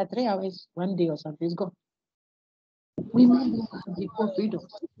 Sometimes after 3 hours, 1 day or something is gone. Women don't have equal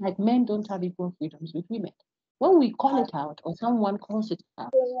freedoms, like men don't have equal freedoms with women. When we call it out or someone calls it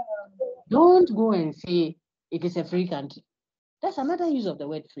out, don't go and say it is a free country. That's another use of the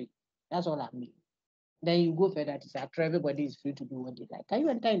word free. That's all I mean. Then you go further to say after everybody is free to do what they like. Can you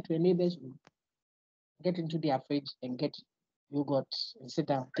enter into a neighbor's room, get into their fridge and get yogurt and sit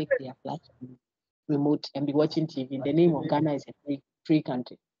down, take their flat remote and be watching TV in the name of Ghana is a free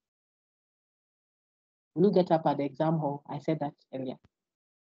country? When you get up at the exam hall, I said that earlier.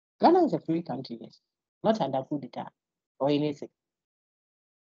 Ghana is a free country, yes, not under coup d'etat or anything.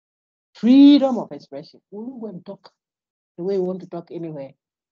 Freedom of expression. When you go and talk the way you want to talk anywhere,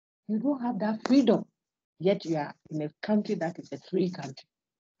 you don't have that freedom, yet you are in a country that is a free country.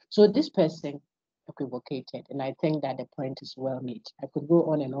 So this person equivocated, and I think that the point is well made. I could go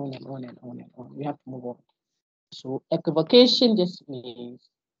on and on and on and on and on. We have to move on. So equivocation just means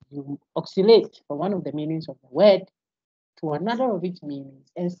you oscillate from one of the meanings of the word to another of its meanings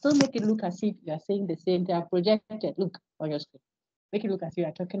and still make it look as if you are saying the same thing. Projected, look on your screen. Make it look as if you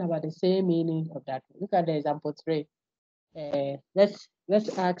are talking about the same meaning of that. Look at the example 3. Let's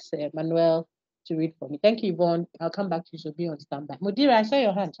ask Manuel to read for me. Thank you, Yvonne. I'll come back to you, so be on standby. Mudira, I saw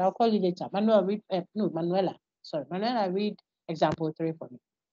your hand, so I'll call you later. Manuel, read, Manuela. Sorry, Manuela, read example 3 for me.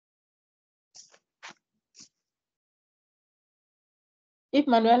 If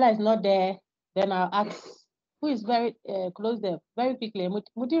Manuela is not there, then I'll ask who is very close there, very quickly.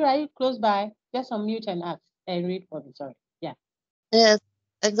 Mudira, are you close by? Just unmute and ask and read for me. Sorry. Yeah. Yes.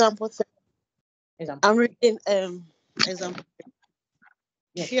 Example 3. Example. I'm reading example.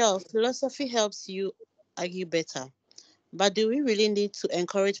 Yes. Sure, philosophy helps you argue better, but do we really need to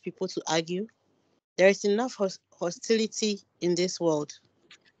encourage people to argue? There is enough hostility in this world.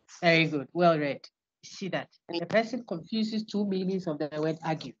 Very good. Well read. See that the person confuses two meanings of the word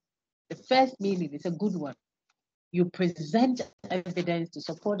argue. The first meaning is a good one. You present evidence to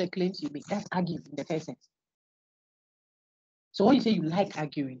support the claims you make. That's arguing in the first sense. So when you say you like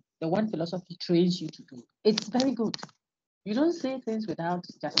arguing, the one philosophy trains you to do, it's very good. You don't say things without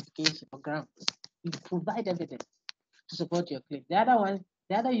justification or grounds. You provide evidence to support your claim. The other one,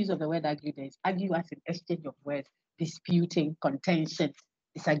 the other use of the word argue is argue as an exchange of words, disputing, contention,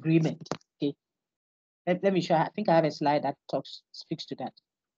 disagreement. Okay. Let me show. I think I have a slide that speaks to that.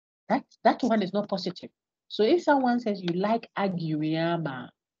 That one is not positive. So if someone says you like arguing,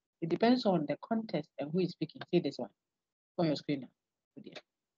 it depends on the context and who is speaking. See this one on your screen now.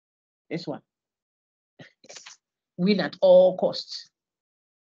 This one. Win at all costs.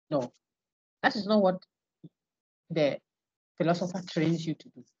 No, that is not what the philosopher trains you to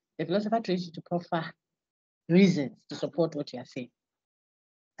do. The philosopher trains you to proffer reasons to support what you are saying.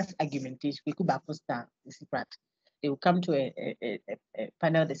 That's argumentation. We could back star. They will come to a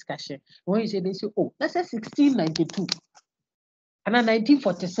panel discussion. When you say they say, oh, let's say 1692. And then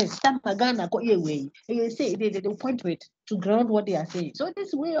 1946, Ghana got away. You say they point to it to ground what they are saying. So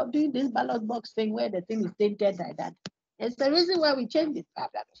this way of doing this ballot box thing where the thing is stated like that, it's the reason why we change it.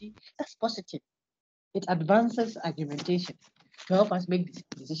 That's positive. It advances argumentation to help us make this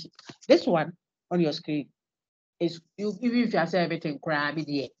decision. This one on your screen is you, even if you are saying everything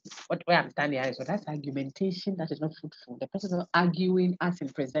crabby, what where I'm standing here, so that's argumentation that is not fruitful. The person is not arguing as in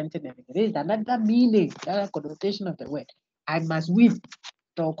presenting everything. There is another meaning, another connotation of the word. I must win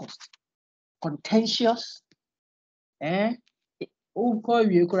at all costs. Contentious, that kind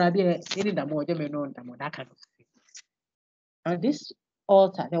of thing. And this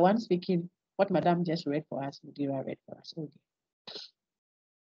author, the one speaking, what Madam just read for us, Mudira read for us. Oh,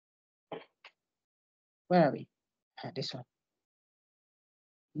 where are we? This one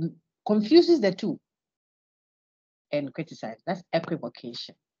confuses the two and criticizes. That's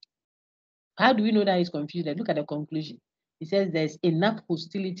equivocation. How do we know that he's confused? Look at the conclusion. He says there's enough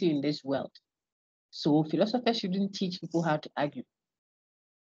hostility in this world. So philosophers shouldn't teach people how to argue.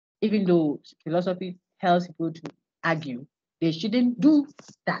 Even though philosophy helps people to argue, they shouldn't do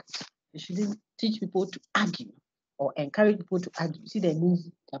that. They shouldn't teach people to argue or encourage people to argue. See, they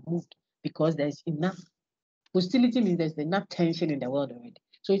moved because there's enough. Hostility means there's enough tension in the world already.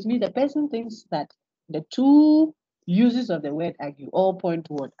 So it means the person thinks that the two uses of the word argue all point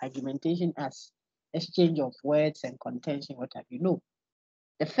toward argumentation as exchange of words and contention, what have you. No.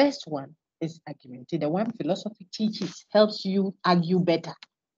 The first one is argumentation. The one philosophy teaches helps you argue better.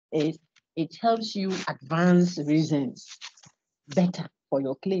 It helps you advance reasons better for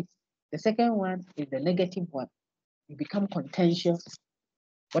your claim. The second one is the negative one. You become contentious,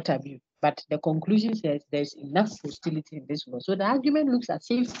 what have you. But the conclusion says there's enough hostility in this world. So the argument looks as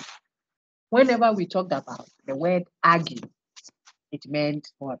if whenever we talked about the word argue, it meant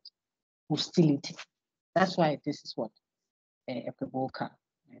what? Hostility. That's why this is what equivocal.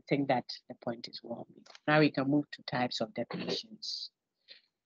 I think that the point is well made. Now we can move to types of definitions.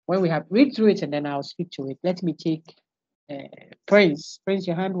 When we have read through it and then I'll speak to it. Let me take Prince. Prince,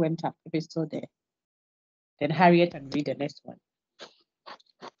 your hand went up if it's still there. Then Harriet and read the next one.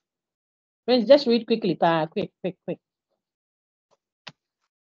 Prince, just read quickly, quick.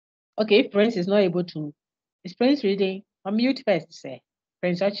 Okay, if Prince is not able to, is Prince reading? Unmute first, say.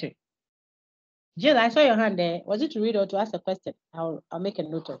 Prince Archie. Jill, I saw your hand there. Was it to read or to ask a question? I'll make a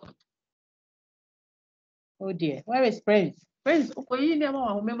note of it. Oh dear, where is Prince? Prince, yes,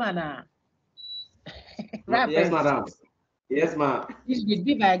 madam. Yes, ma'am. This will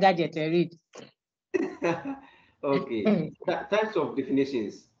be my gadget, I read. Okay. Types of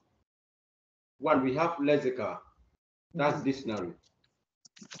definitions. One, we have lexical. That's dictionary.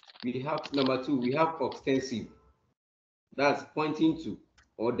 We have number two, we have ostensive. That's pointing to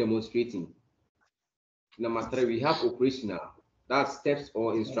or demonstrating. Number three, we have operational. That's steps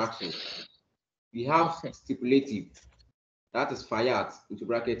or instructions. We have stipulative. That is fiat into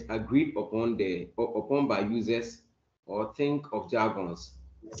brackets agreed upon by users or think of jargons.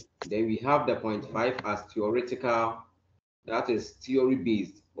 Then we have the point 5 as theoretical. That is theory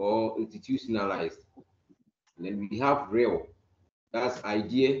based or institutionalized. And then we have real. That's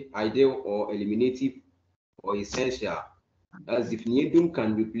ideal or eliminative or essential. As definiendum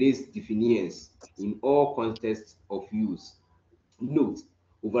can replace definiens in all contexts of use. Note,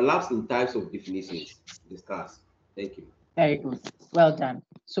 overlaps in types of definitions discussed. Thank you. Very good. Well done.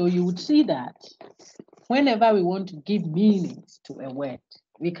 So you would see that whenever we want to give meanings to a word,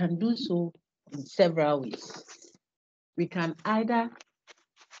 we can do so in several ways. We can either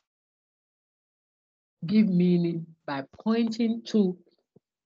give meaning by pointing to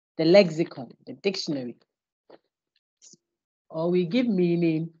the lexicon, the dictionary, or we give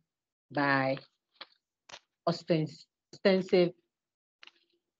meaning by extensive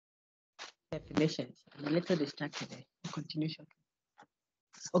definitions. I'm a little distracted there. Continuation.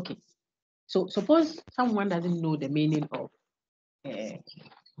 Okay. So suppose someone doesn't know the meaning of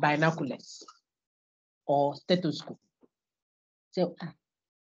binoculars or stethoscope. So,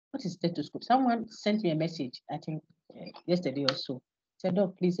 what is stethoscope? Someone sent me a message, I think yesterday or so. Said,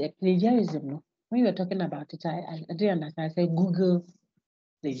 "Oh, please, plagiarism. No? When you were talking about it, I didn't understand. I said, Google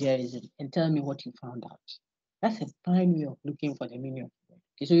plagiarism and tell me what you found out." That's a fine way of looking for the meaning of the word.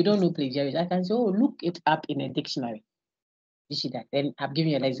 Okay, so you don't know plagiarism. I can say, "Oh, look it up in a dictionary." You see that? Then I've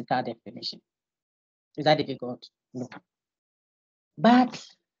given you a lexical definition. Is that difficult? No. But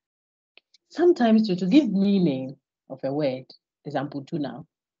sometimes to give meaning of a word, example 2 now,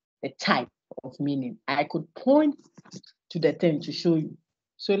 the type of meaning, I could point to the term to show you.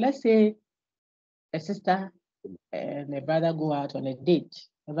 So let's say a sister and a brother go out on a date.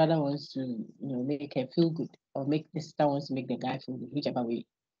 The brother wants to, make her feel good, or the sister wants to make the guy feel good, whichever way.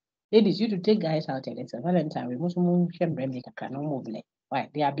 Ladies, you to take guys out and it's a Valentine. We must why?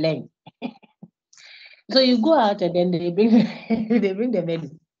 They are blind. So you go out and then they bring the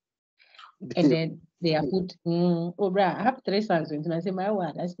menu. And then they are put, oh, bruh, I have 3 sons. And I say, my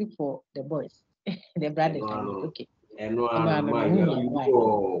word, I speak for the boys. The brothers. Okay. And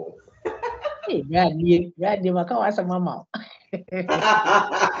Hey, Brad, they were as a mama.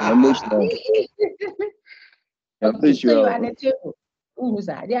 Okay, so you are at the table.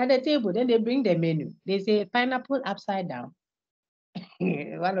 They are at the table. Then they bring the menu. They say pineapple upside down.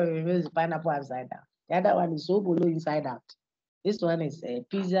 One of them is pineapple upside down. The other one is sobolo inside out. This one is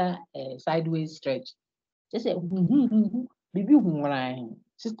pizza sideways stretch. Just say, baby,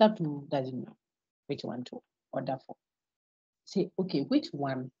 sister too doesn't know which one to order for. Say, okay, which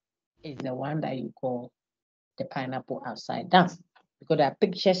one is the one that you call the pineapple upside down? Because there are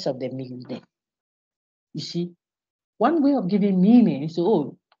pictures of the meal there. You see, one way of giving meaning is,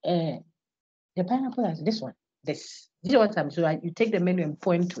 the pineapple is this one. This is what I'm so you take the menu and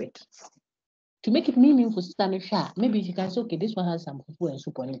point to it. To make it meaningful, maybe if you can say, okay, this one has some fufu and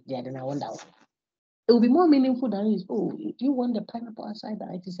soup on it, then I wonder. It will be more meaningful than is, do you want the pineapple outside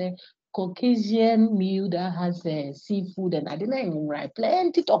that? It is a Caucasian meal that has seafood and I didn't right.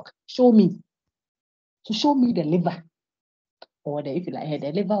 Plenty talk. Show me. So show me the liver. Or if you like,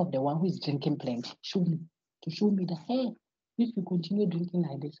 the liver of the one who is drinking plenty. Show me. To show me the hair. If you continue drinking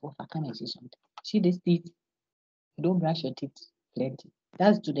like this, what can I say something? See this teeth. You don't brush your teeth plenty.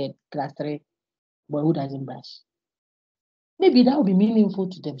 That's to the class 3 boy who doesn't brush. Maybe that would be meaningful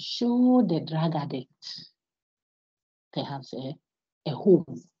to them. Show the drug addict perhaps a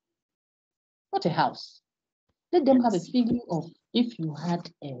home, not a house. Let them have a feeling of if you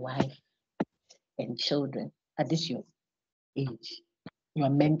had a wife and children at this your age, you are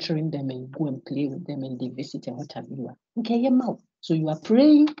mentoring them and you go and play with them and they visit and what have you. Okay, so you are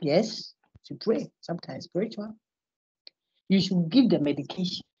praying, yes, to pray, sometimes spiritual. You should give the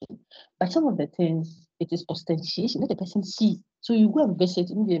medication. But some of the things, it is ostentation. Let the person see. So you go and visit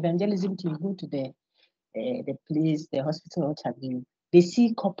in the evangelism team, go to the place, the hospital, what have you. They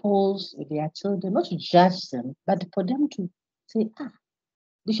see couples with their children, not to judge them, but for them to say,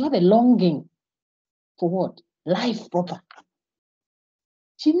 they should have a longing for what? Life proper.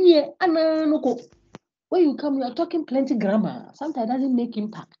 When you come, you are talking plenty grammar. Sometimes it doesn't make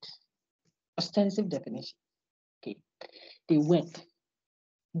impact. Ostensive definition. Okay. They work.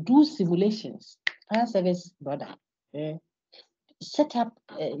 Do simulations. Fire service brother. Set up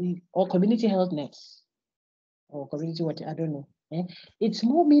or community health nurse or community what I don't know. It's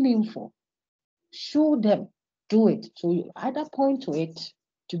more meaningful. Show them, do it. So you either point to it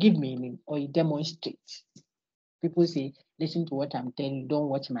to give meaning or you demonstrate. People say, listen to what I'm telling you, don't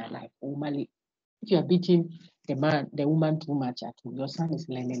watch my life. If you are beating the woman too much at home, your son is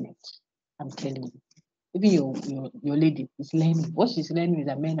learning it. I'm telling you. Even your lady is learning. What she's learning is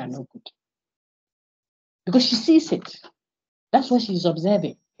that men are not good. Because she sees it. That's what she's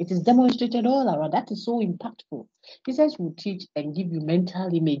observing. It is demonstrated all around. That is so impactful. Jesus will teach and give you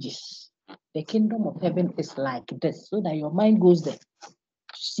mental images. The kingdom of heaven is like this, so that your mind goes there to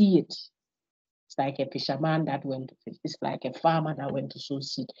see it. It's like a fisherman that went to fish. It's like a farmer that went to sow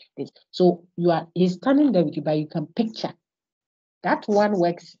seed. So he's standing there with you, but you can picture. That one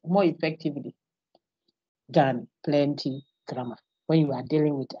works more effectively than plenty grammar. when you are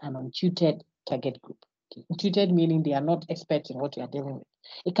dealing with an untutored target group. Okay. Untutored meaning they are not experts in what you are dealing with.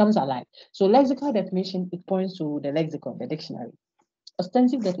 It comes alive. So lexical definition, it points to the lexicon, the dictionary.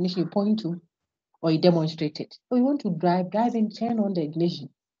 Ostensive definition, you point to or you demonstrate it. So you want to drive in, turn on the ignition.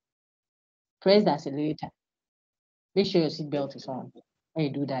 Press the accelerator. Make sure your seatbelt is on. When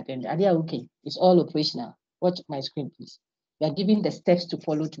you do that, and are they okay? It's all operational. Watch my screen, please. You are giving the steps to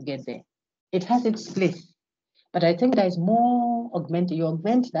follow to get there. It has its place. But I think there is more augmented. You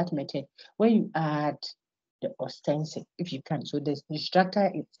augment that method when you add the ostensive, if you can. So the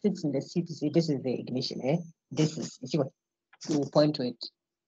instructor, it sits in the seat to say, this is the ignition, eh? This is, you see what? You will point to it.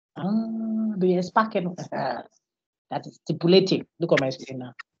 Be a sparking. That is stipulative. Look at my screen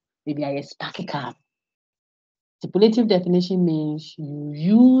now. Maybe I sparky car. Stipulative definition means you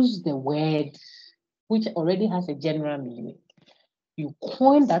use the word which already has a general meaning. You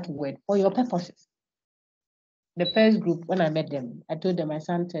coin that word for your purposes. The first group, when I met them, I told them, my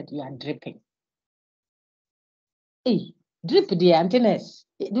son said, you are dripping. Hey, drip the antennas.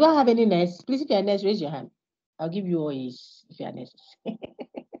 Do I have any nurse? Please, if you're a nurse, raise your hand. I'll give you OAs if you're a nurse.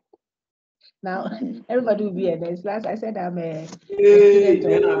 Now, everybody will be a nurse. Last, I said I'm a student.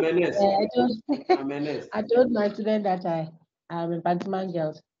 Then I'm a nurse. I'm a nurse. I told my student that I'm a Pantoman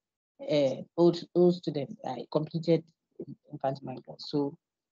girls, old student. I completed in Pantoman girls. So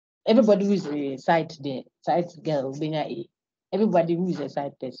everybody who is a side there, side girl, being a everybody who is a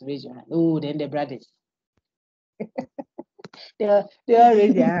side person, raise your hand. Oh, then the brothers. they all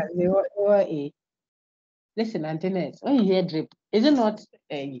raise their hands. They were a. Listen, antennas. When you hear drip, is it not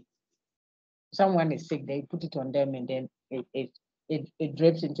a? Someone is sick, they put it on them and then it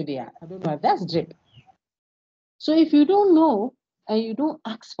drips into the air. I don't know. That's drip. So if you don't know and you don't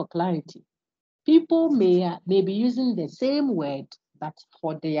ask for clarity, people may be using the same word, but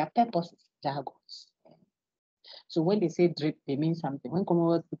for their purposes, jargons. So when they say drip, they mean something. When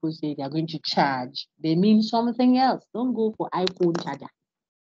Commonwealth people say they are going to charge, they mean something else. Don't go for iPhone charger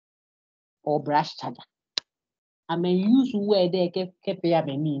or brush charger. I may use word they kept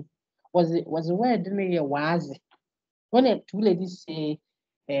mean. Was the word was when two ladies say,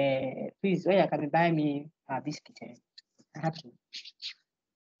 please, where can you buy me a biscuit? I have to.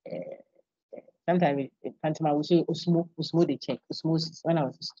 Sometimes Pantama will say osmo they check osmosis. When I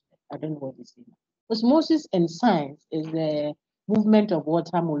was a student, I don't know what this is. Osmosis in science is the movement of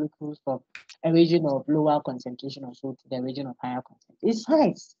water molecules from a region of lower concentration or so to the region of higher concentration. It's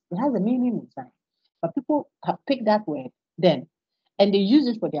science. It has a meaning in science. But people have picked that word then, and they use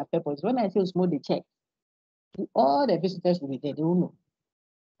it for their purpose. When I say osmo they check, all the visitors will be there. They won't know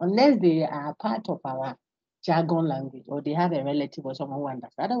unless they are part of our jargon language or they have a relative or someone who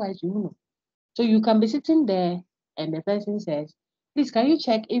understands. Otherwise, you know. So you can be sitting there and the person says, please, can you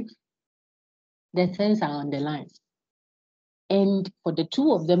check if the things are on the lines? And for the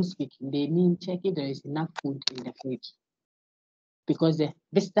two of them speaking, they mean check if there is enough food in the fridge because the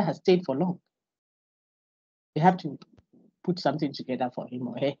visitor has stayed for long. They have to put something together for him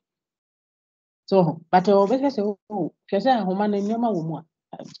or her. So, but visitor say, oh,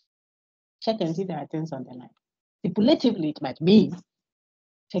 check and see there are things on the line. Stipulatively, it might mean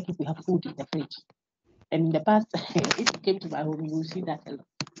check if we have food in the fridge. And in the past, if you came to my home, you will see that a lot.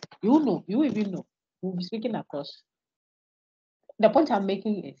 You know, you even know. We'll be speaking across. The point I'm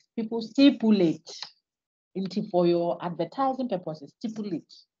making is people stipulate into for your advertising purposes,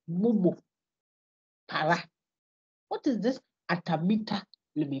 stipulate. Momo. Para. What is this atamita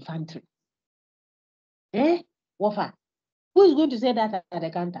lumifantry? Wafa. Who is going to say that at the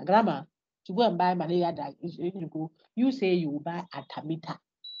counter? Grandma, to go and buy malaria drug. You say you will buy atamita.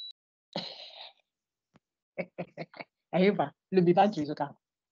 Lumifantry is okay.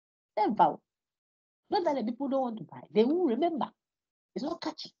 Then not that the people don't want to buy, they will remember. It's not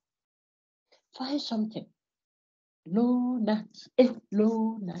catchy. Find something. Low nuts. It's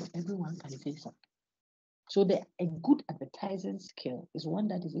low nuts. Everyone can say something. So a good advertising skill is one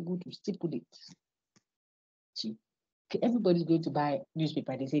that is able to stipulate. See, everybody's going to buy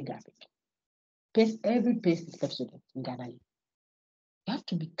newspaper, they say graphic. Every paste is Pepsodent in Ghana. You have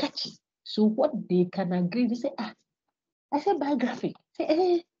to be catchy. So what they can agree, they say, I said buy graphic.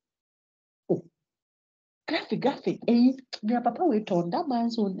 Say, graphic. Their papa will turn that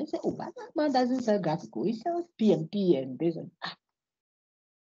man's own. They say, but that man doesn't sell graphic. He sells PMP and this and that.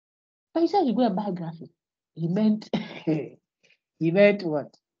 But he said you go and buy graphic. He meant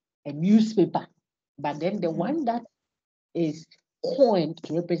what? A newspaper. But then the one that is coined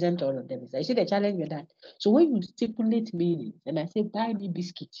to represent all of them is I see the challenge with that. So when you stipulate meanings and I say buy me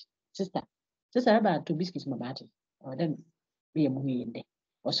biscuit, sister about 2 biscuits, my matter, or then be a movie in there.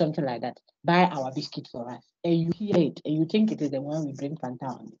 or something like that. Buy our biscuit for us. And you hear it and you think it is the one we bring Fanta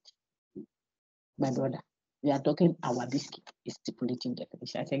on it. My brother, we are talking our biscuit is stipulating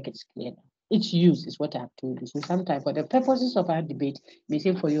definition. I think it's clear now. Its use is what I've told you. So sometimes for the purposes of our debate, we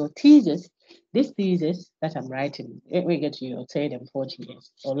say for your thesis, this thesis that I'm writing, when we get to your third and fourth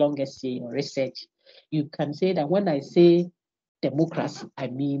years or longest year or research, you can say that when I say democracy, I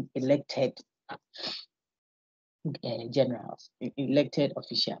mean elected generals, elected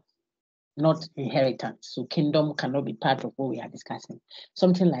officials, not inheritance. So kingdom cannot be part of what we are discussing.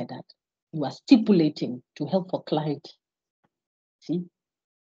 Something like that. You are stipulating to help for clarity. See?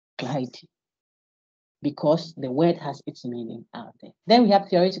 Clarity. Because the word has its meaning out there. Then we have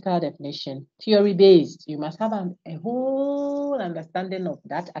theoretical definition, theory-based. You must have a whole understanding of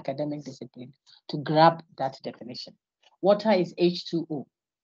that academic discipline to grab that definition. Water is H2O.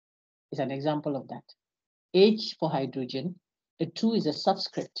 Is an example of that. H for hydrogen. The 2 is a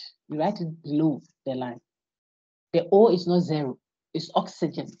subscript. You write it below the line. The O is not 0. It's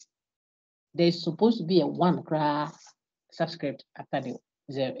oxygen. There's supposed to be a 1 subscript after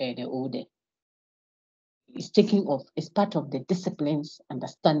the O there. It's taking off. It's part of the discipline's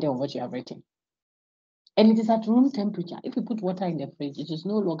understanding of what you have written. And it is at room temperature. If you put water in the fridge, it is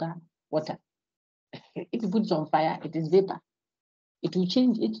no longer water. If you put it on fire, it is vapor. It will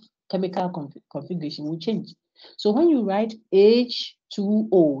change. Its chemical configuration will change. So when you write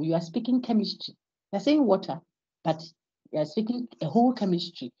H2O, you are speaking chemistry. You're saying water, but you are speaking a whole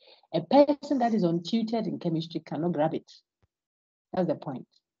chemistry. A person that is untutored in chemistry cannot grab it. That's the point.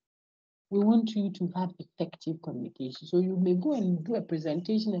 We want you to have effective communication. So you may go and do a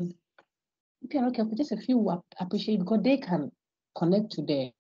presentation, and if you're not careful, just a few will appreciate because they can connect to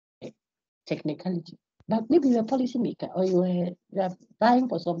the technicality. But maybe you're a policymaker or you're buying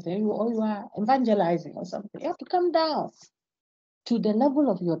for something or you are evangelizing or something. You have to come down to the level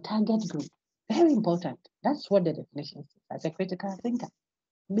of your target group. Very important. That's what the definition is as a critical thinker.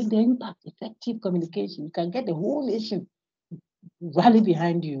 Make the impact, effective communication. You can get the whole nation rally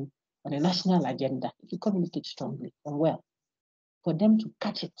behind you on a national agenda if you communicate strongly and well for them to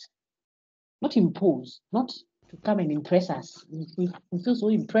catch it, not impose, not to come and impress us. We feel so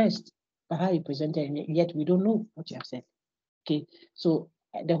impressed by how you presented, and yet we don't know what you have said. Okay, so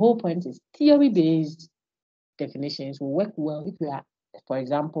the whole point is theory-based definitions will work well if you are, for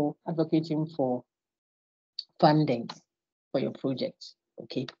example, advocating for funding for your project.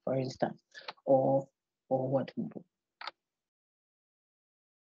 Okay, for instance, or what,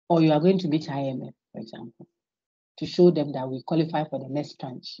 or you are going to meet IMF, for example, to show them that we qualify for the next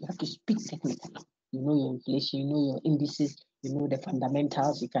tranche. You have to speak technically. You know your inflation, you know your indices, you know the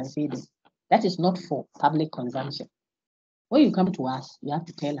fundamentals. You can say this. That is not for public consumption. When you come to us, you have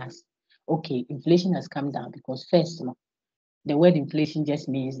to tell us, okay, inflation has come down because first, the word inflation just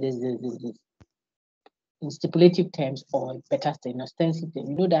means this. In stipulative terms or better still, in ostensive terms,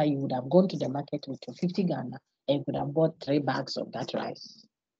 you know that you would have gone to the market with your 50 Ghana and you could have bought 3 bags of that rice.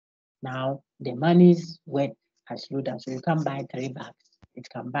 Now the money's worth has slowed down, so you can't buy 3 bags. It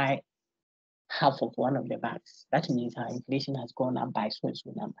can buy half of one of the bags. That means our inflation has gone up by so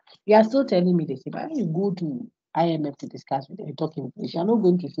number. You are still telling me this. If I go to IMF to discuss with them, you talk inflation, I'm not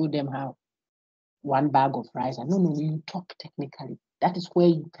going to show them how 1 bag of rice. No, you talk technically. That is where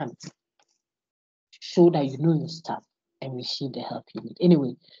you can show that you know your stuff and receive the help you need.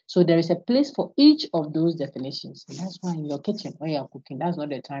 Anyway, so there is a place for each of those definitions. And that's why in your kitchen, when you're cooking, that's not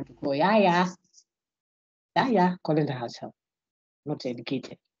the time to go, yeah, calling the house help. Not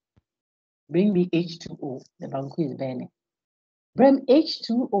educated. Bring me H2O. The banku is burning. Bring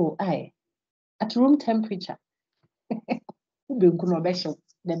H2O at room temperature. The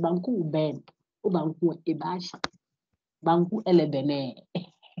banku will burn. Banku elebene.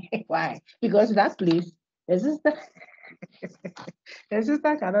 Why? Because that place, the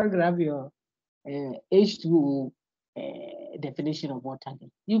sister cannot grab your H2O definition of water.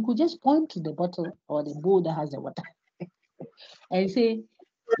 You could just point to the bottle or the bowl that has the water and say,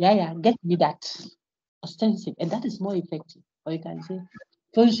 yeah, get me that. Ostensive, and that is more effective. Or you can say,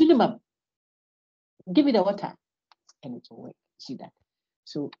 give me the water, and it will work. See that?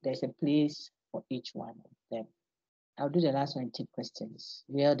 So there's a place for each one of them. I'll do the last one, take questions.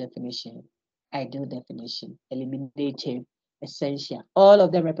 Real definition, ideal definition, eliminative, essential, all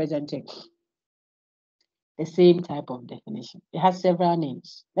of them representing the same type of definition. It has several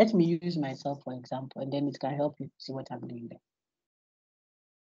names. Let me use myself, for example, and then it can help you see what I'm doing there.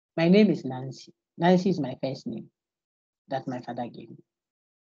 My name is Nancy. Nancy is my first name that my father gave me.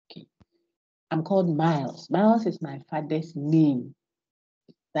 Okay. I'm called Miles. Miles is my father's name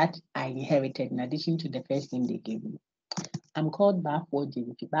that I inherited in addition to the first name they gave me. I'm called Bafo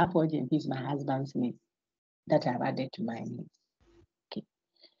Jimpi. Bafo Jimpi is my husband's name that I've added to my name. Okay.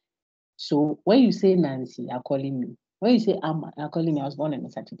 So when you say Nancy, you're calling me. When you say Amma, you're calling me. I was born on a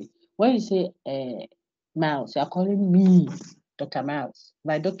Saturday. When you say Miles, you're calling me Dr. Miles.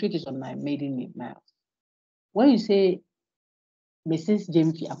 My doctorate is on my maiden name, Miles. When you say Mrs.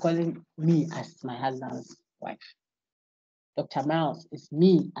 Jimpi, you're calling me as my husband's wife. Dr. Miles is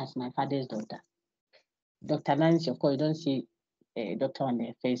me as my father's daughter. Dr. Nancy, of course, you don't see doctor on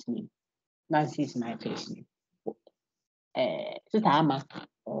their first name. Nancy is my first name. Sister Amma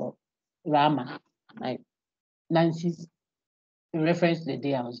or Rama, my Nancy's in reference to the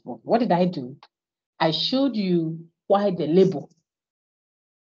day I was born. What did I do? I showed you why the label.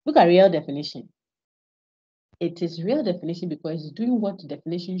 Look at real definition. It is real definition because it's doing what the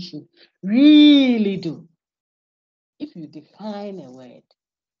definition should really do. If you define a word,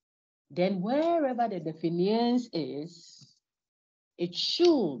 then wherever the definition is, it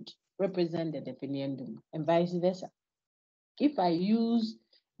should represent the definiendum and vice versa. If I use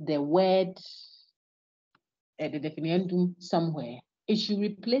the word, the definiendum somewhere, it should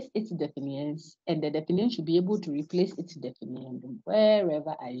replace its definitions, and the definition should be able to replace its definiendum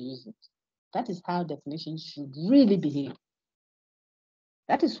wherever I use it. That is how definitions should really behave.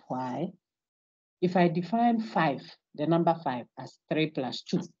 That is why if I define 5, the number 5 as 3 plus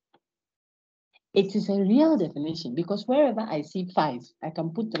 2, it is a real definition because wherever I see 5, I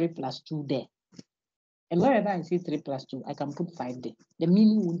can put 3 plus 2 there. And wherever I see 3 plus 2, I can put 5 there. The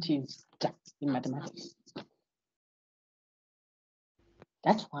meaning won't change in mathematics.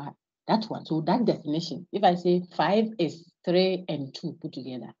 That's why. So that definition, if I say 5 is 3 and 2 put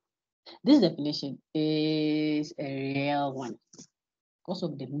together, this definition is a real one because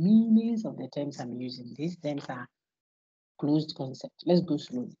of the meanings of the terms I'm using. These terms are closed concepts. Let's go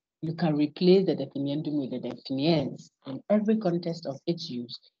slowly. You can replace the definiendum with the definiens in every context of its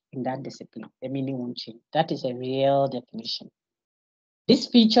use in that discipline. The meaning won't change. That is a real definition. This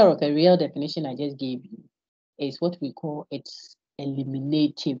feature of a real definition I just gave you is what we call its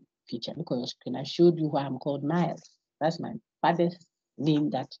eliminative feature. Look on your screen. I showed you why I'm called Miles. That's my father's name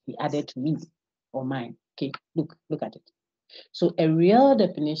that he added to me or mine. Okay, look at it. So a real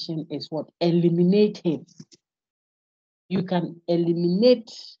definition is what? Eliminative. You can eliminate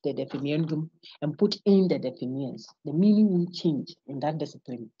the definiendum and put in the definitions. The meaning will change in that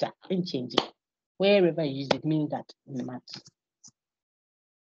discipline. That ain't changing. Wherever you use it means that in the maths.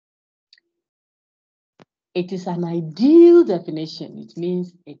 It is an ideal definition. It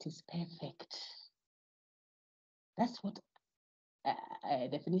means it is perfect. That's what a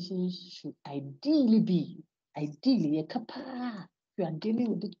definition should ideally be. Ideally, if you are dealing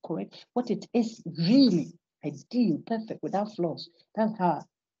with it correct, what it is really ideal, perfect, without flaws. That's how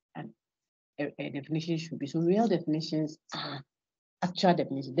a definition should be. So real definitions are actual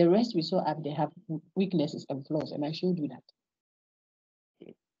definitions. The rest we saw up, they have weaknesses and flaws, and I showed you that.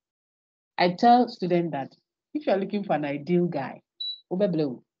 I tell students that if you are looking for an ideal guy,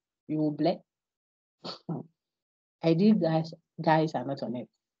 you will black. Ideal guys are not on it.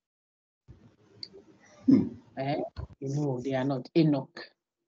 They are not. Enoch,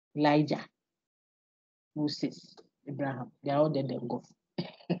 Elijah, Moses, Abraham, they are all dead and gone.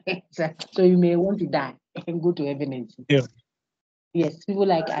 So you may want to die and go to heaven and see. Yeah. Yes, people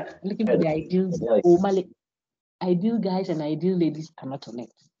like looking for the ideal guys and ideal ladies are not on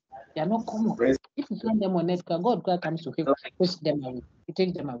it. They are not common. If you find them on it, God comes to push them away. He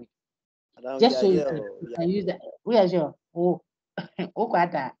takes them away. Just so you can use that. We are sure.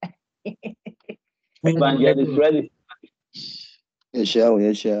 Kwata. Evangelist ready. Yes.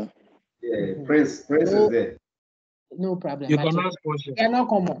 Yeah, Prince is there. No problem. You can ask questions. They are not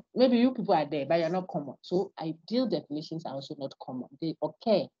common. Maybe you people are there, but you're not common. So ideal definitions are also not common. They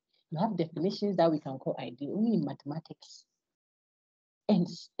occur. You have definitions that we can call ideal only in mathematics and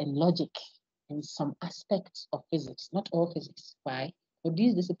logic and some aspects of physics, not all physics. Why? So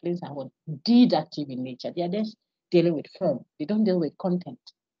these disciplines are what? Deductive in nature. They are just dealing with form. They don't deal with content.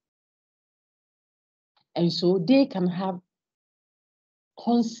 And so they can have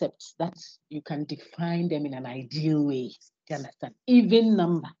concepts that you can define them in an ideal way. Do you understand? Even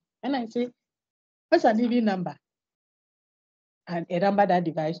number. And I say, what's an even number? And a number that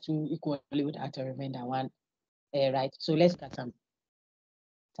divides 2 equally without a remainder 1. Right? So let's get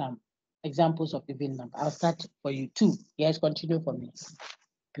some examples of even number. I'll start for you. 2. Yes, continue for me,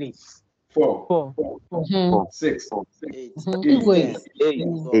 please. 4. 6. 8. 10.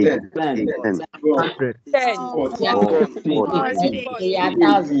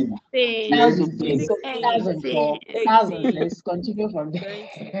 Let's continue from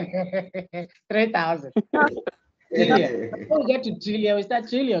there. 3,000. Trillion. Before we get to trillion, we start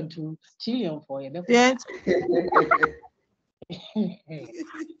trillion 2, trillion 4. Yes.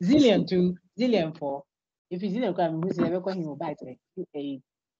 Zillion 2, zillion 4. If it's zillion, we say we're going to buy it.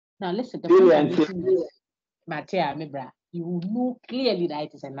 Now listen, the point I'm making is, Matea Mebra, you will know clearly that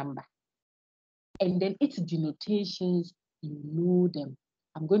it is a number. And then its denotations, you know them.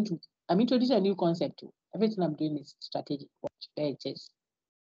 I'm introducing a new concept too. Everything I'm doing is strategic. Watch, there it is.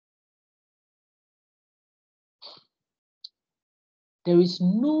 There is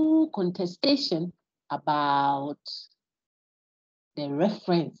no contestation about the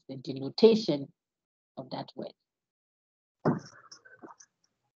reference, the denotation of that word.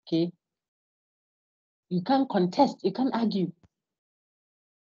 Okay? You can't contest, you can't argue.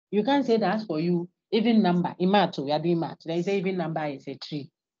 You can't say that's for you, even number. In math, we are doing math. They say even number is a tree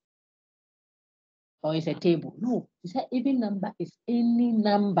or it's a table. No, it's an even number is any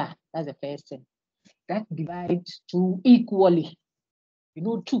number. That's the first thing. That divides 2 equally. You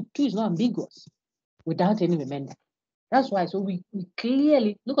know, 2 is not ambiguous without any remainder. That's why, so we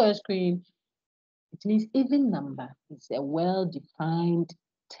clearly, look at your screen, it means even number is a well-defined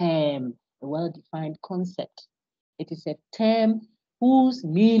term, a well-defined concept. It is a term whose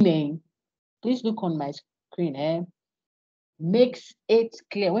meaning, please look on my screen, makes it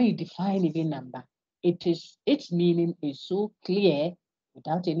clear. When you define even number, its meaning is so clear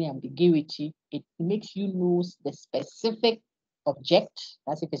without any ambiguity. It makes you know the specific object,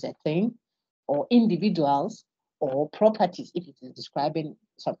 that's if it's a thing, or individuals, or properties, if it is describing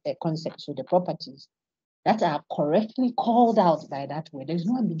a concept. So the properties that are correctly called out by that word, there's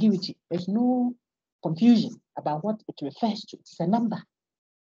no ambiguity, there's no confusion about what it refers to. It's a number.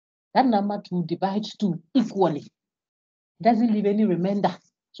 That number 2 divides 2 equally. Doesn't leave any remainder.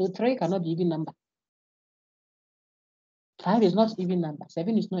 So 3 cannot be even number. 5 is not even number.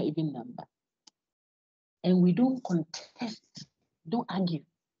 7 is not even number. And we don't contest, don't argue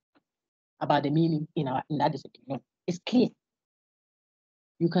about the meaning in that discipline. It's clear.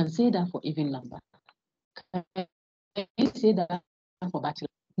 You can say that for even number. Can you say that for bachelor?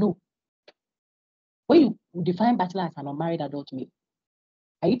 No. When you define bachelor as an unmarried adult male,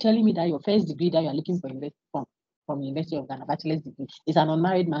 are you telling me that your first degree that you are looking for from the University of Ghana, bachelor's degree, is an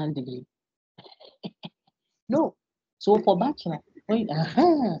unmarried man's degree? No. So for bachelor,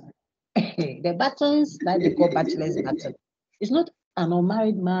 the buttons that they call bachelor's button, it's not an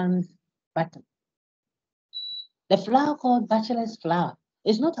unmarried man's button. The flower called bachelor's flower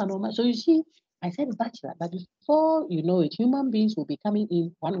is not an unmarried. So you see, I said bachelor, but before you know it, human beings will be coming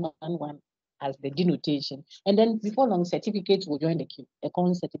in 111 as the denotation. And then before long, certificates will join the queue. A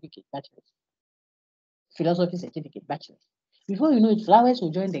common certificate, bachelor's. Philosophy certificate, bachelor's. Before you know it, flowers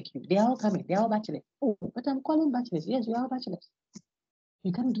will join the queue. They are all coming, they are all bachelors. Oh, but I'm calling bachelors. Yes, you are bachelors.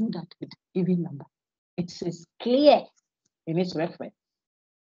 You can't do that with even number. It is clear in its reference,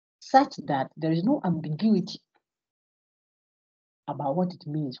 such that there is no ambiguity about what it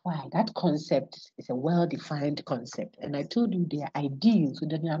means. Why? That concept is a well-defined concept. And I told you they are ideal, so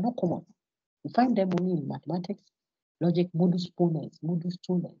that they are not common. You find them only in mathematics, logic, modus ponens, modus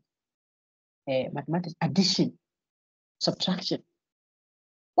tollens, mathematics, addition, subtraction.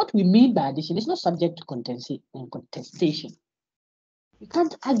 What we mean by addition is not subject to contestation. You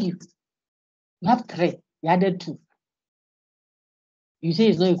can't argue. You have 3, you added 2. You say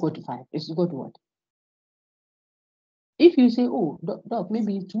it's not equal to 5, it's equal to what? If you say, oh, doc,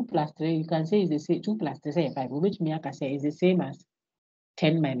 maybe 2 plus 3, you can say it's the same, 2 plus 3, say 5, which me I can say is the same as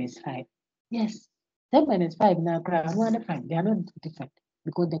 10 minus 5. Yes, 10 minus 5 now, they are not different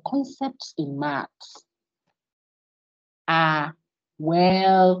because the concepts in maths are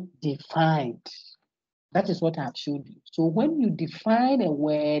well defined. That is what I've showed you. So when you define a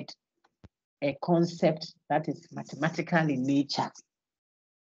word, a concept that is mathematical in nature,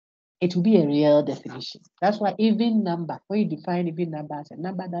 it will be a real definition. That's why even number, when you define even number as a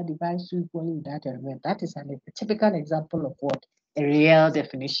number that divides 2 equally without a remainder, that is a typical example of what? A real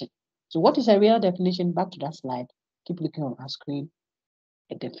definition. So what is a real definition? Back to that slide. Keep looking on our screen.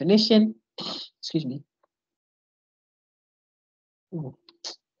 A definition, excuse me.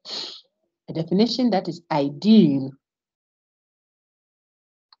 A definition that is ideal.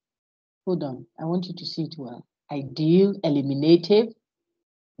 Hold on, I want you to see it well. Ideal, eliminative,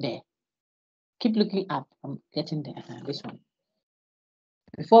 there. Keep looking up. I'm getting there. This one.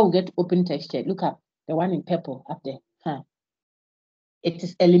 Before we get open texture, look up the one in purple up there. It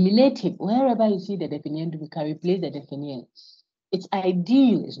is eliminative. Wherever you see the definition, we can replace the definition. It's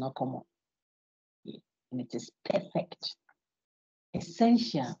ideal, is not common. And it is perfect.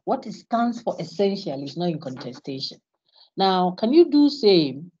 Essential. What it stands for essential is not in contestation. Now, can you do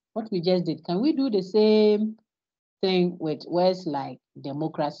same? What we just did, can we do the same thing with words like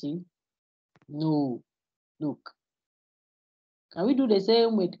democracy. No, look. Can we do the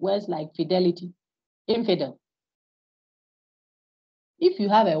same with words like fidelity? Infidel. If you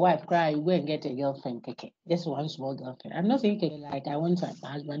have a wife, cry, you go and get a girlfriend, keke. Just one small girlfriend. I'm not saying keke, like I want my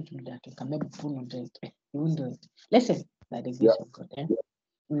husband to do that. You can maybe put on it. You won't do it. Listen, by the grace of God. Eh?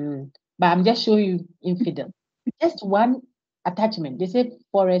 But I'm just showing you infidel. Just one attachment. They say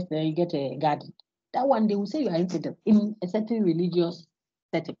forest, then you get a garden. That one they will say you are infidel in a certain religious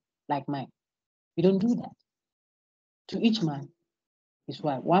setting, like mine. We don't do that. To each man is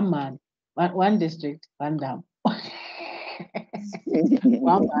one man, one district, one dam.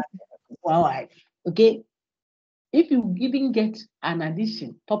 One man, one wife. Okay. If you even get an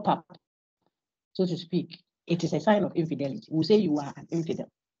addition, top up, so to speak, it is a sign of infidelity. We say you are an infidel.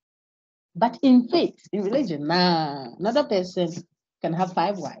 But in faith, in religion, another person can have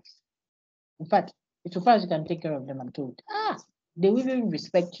 5 wives. In fact, it's so far as you can take care of them, I'm told. They will even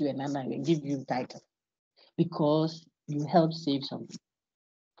respect you and give you title because you help save some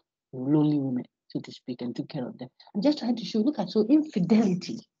lonely women, so to speak, and took care of them. I'm just trying to show, look at, so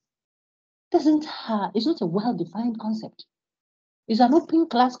infidelity doesn't have, it's not a well-defined concept. It's an open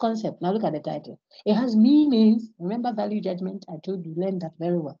class concept. Now look at the title. It has meanings. Remember value judgment? I told you, learn that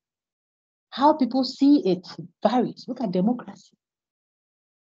very well. How people see it varies. Look at democracy.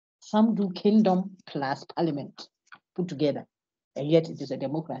 Some do kingdom plus parliament put together, and yet it is a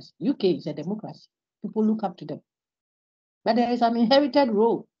democracy. UK is a democracy. People look up to them. But there is an inherited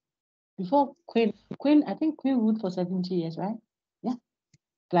role. Before Queen, I think Queen ruled for 70 years, right? Yeah.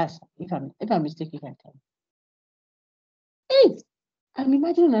 Plus, if I'm mistaken, you can tell me. Hey, I'm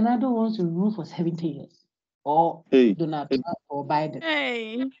imagining another wants to rule for 70 years. Or Donald Trump or Biden.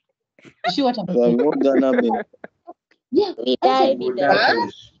 Hey. You see what I'm saying? Yeah. We die.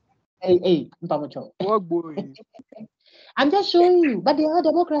 Hey, I'm just showing you, but they are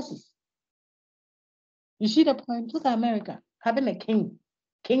democracies. You see the point? Look at America having a king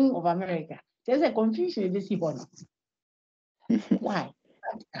of America. There's a confusion in this people. Why?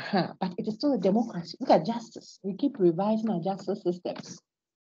 But it is still a democracy. Look at justice. We keep revising our justice systems.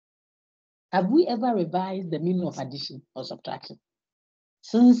 Have we ever revised the meaning of addition or subtraction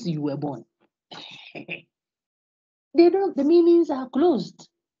since you were born? The meanings are closed.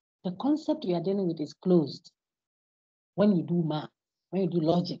 The concept we are dealing with is closed. When you do math, when you do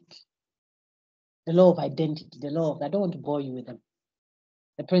logic, the law of identity, I don't want to bore you with them.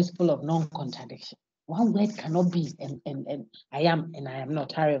 The principle of non-contradiction. One word cannot be and I am and I am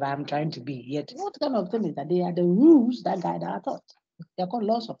not. However, I'm trying to be. Yet, what kind of thing is that? They are the rules that guide our thought. They're called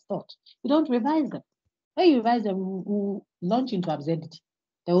laws of thought. We don't revise them. When you revise them, we launch into absurdity.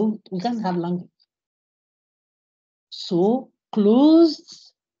 We can't have language. So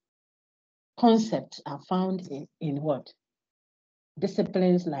closed concepts are found in what?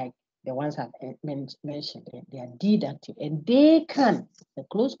 Disciplines like the ones I've mentioned. They are deductive, and the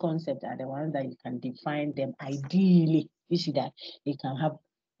closed concepts are the ones that you can define them ideally. You see that they can have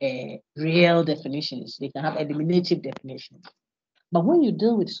real definitions. They can have eliminative definitions. But when you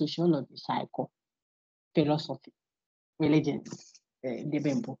deal with sociology, psycho, philosophy, religion,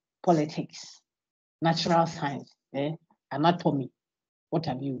 politics, natural science, anatomy, what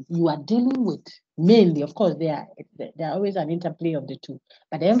have you? You are dealing with mainly, of course, there are always an interplay of the two,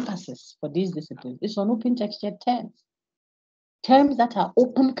 but the emphasis for these disciplines is on open textured terms that are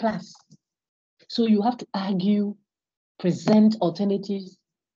open class. So you have to argue, present alternatives,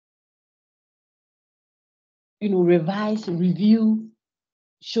 revise, review,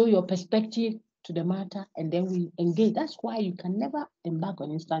 show your perspective to the matter, and then we engage. That's why you can never embark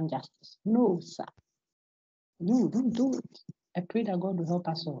on instant justice. No, sir. No, don't do it. I pray that God will help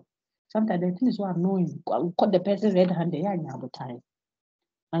us all. Sometimes the thing is so annoying. Caught the person red-handed.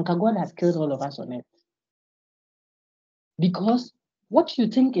 And God has killed all of us on earth. Because what you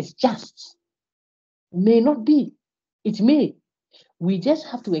think is just may not be. It may. We just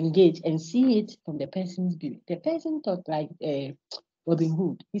have to engage and see it from the person's view. The person thought like Robin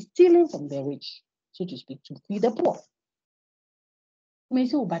Hood. He's stealing from the rich, so to speak, to feed the poor. You may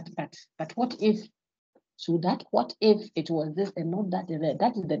say, oh, but what if? So that what if it was this and not that?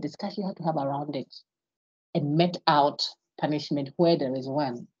 That is the discussion you have to have around it. And met out punishment where there is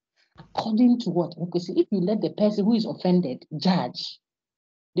one. According to what? Because if you let the person who is offended judge,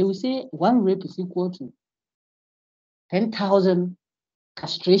 they will say one rape is equal to 10,000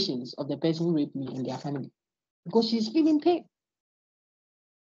 castrations of the person who raped me and their family. Because she's feeling pain.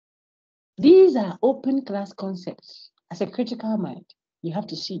 These are open class concepts. As a critical mind, you have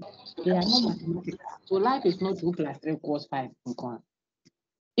to see they are not mathematical. So life is not 2 + 3 = 5.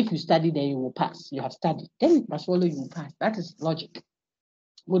 If you study, then you will pass. You have studied. Then it must follow you will pass. That is logic.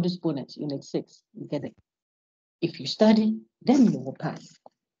 Modus ponens, Unit 6. You get it. If you study, then you will pass.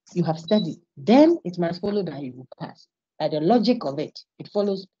 You have studied. Then it must follow that you will pass. By the logic of it, it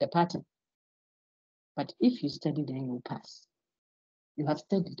follows the pattern. But if you study, then you will pass. You have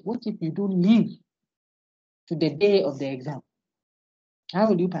studied. What if you don't live to the day of the exam? How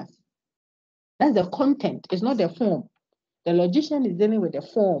will you pass? That's the content. It's not the form. The logician is dealing with the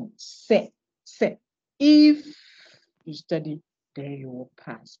form. Say. If you study, then you will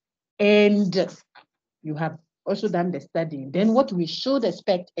pass. And you have also done the studying. Then what we should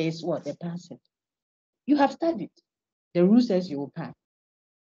expect is what? The passing. You have studied. The rule says you will pass.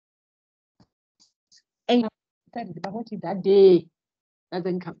 And you have studied. But what if that day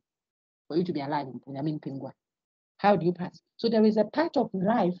doesn't come for you to be alive? I mean, penguin. How do you pass? So there is a part of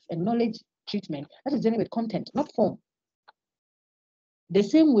life and knowledge treatment that is dealing with content, not form. The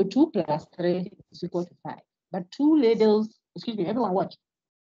same with 2 plus 3 is equal to 5. But 2 ladles, excuse me, everyone watch.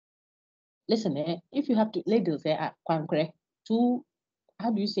 Listen, if you have 2 ladles, 2,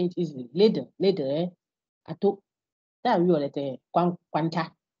 how do you say it easily? Ladle, ato. That we all quanta,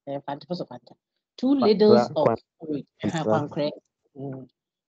 quanta. 2 ladles of porridge,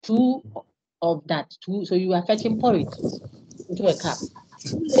 2 of that, 2. So you are fetching porridge into a cup.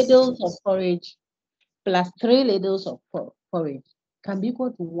 2 ladles of porridge plus 3 ladles of porridge can be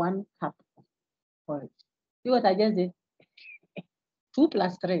equal to 1 cup of porridge. See what I just did? 2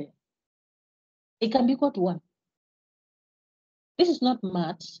 plus 3. It can be equal to 1. This is not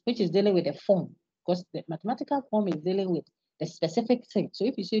maths, which is dealing with the form, because the mathematical form is dealing with the specific thing. So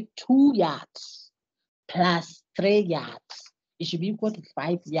if you say 2 yards plus 3 yards, it should be equal to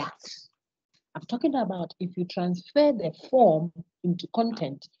 5 yards. I'm talking about if you transfer the form into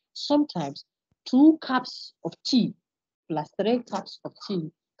content, sometimes 2 cups of tea plus 3 cups of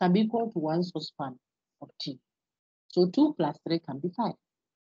tea can be equal to 1 saucepan of tea. So 2 plus 3 can be 5.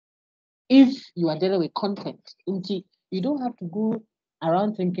 If you are dealing with content in tea, you don't have to go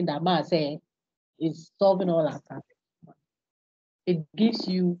around thinking that Ma say is solving all our problems. It gives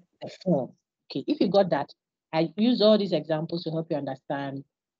you a form. Okay, if you got that, I use all these examples to help you understand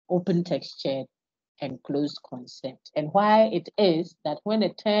open textured and closed concept, and why it is that when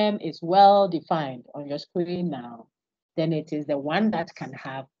a term is well defined on your screen now, then it is the one that can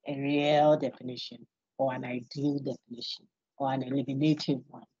have a real definition or an ideal definition or an eliminative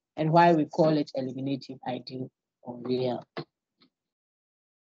one, and why we call it eliminative, ideal, or real.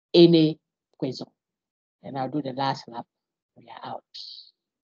 Any question? And I'll do the last lap. We are out.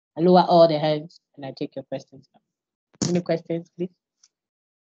 I lower all the hands and I take your questions now. Any questions, please?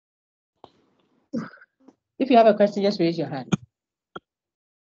 If you have a question, just raise your hand.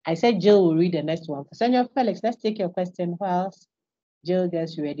 I said Jill will read the next one. Senor Felix, let's take your question whilst Jill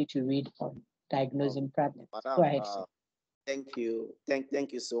gets ready to read on diagnosing problems. Madam, Go ahead, sir. Thank you.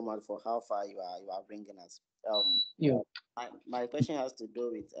 Thank you so much for how far you are bringing us. My question has to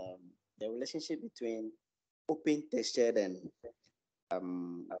do with the relationship between open textured and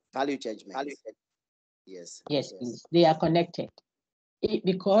value judgment. Yes, please. They are connected.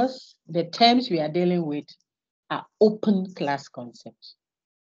 Because the terms we are dealing with are open class concepts.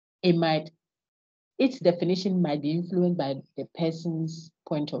 Its definition might be influenced by the person's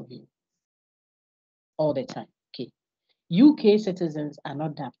point of view all the time. Okay. UK citizens are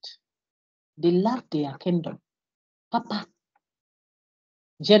not daft. They love their kingdom. Papa.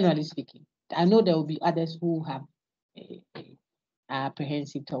 Generally speaking. I know there will be others who have are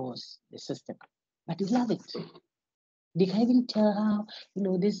apprehensive towards the system, but they love it. They can even tell how,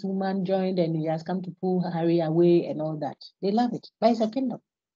 this woman joined and he has come to pull Harry away and all that. They love it, but it's a kingdom.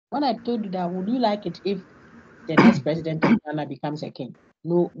 When I told you that, would you like it if the next president of Ghana becomes a king?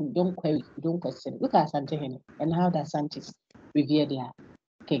 No, don't query, don't question. Look at Asante Hene and how the Asantes revere their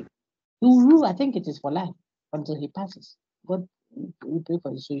king. He will rule, I think it is for life until he passes. God will pray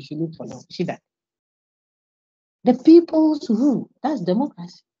for you, so you should look for long. See that? The people's rule, that's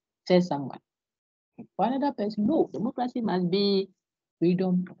democracy, says someone. For another person, no, democracy must be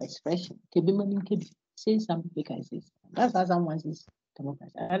freedom of expression. Say something, they can say something. That's how someone says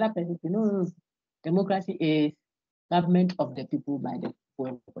democracy. Another person says, no, democracy is government of the people, by the people,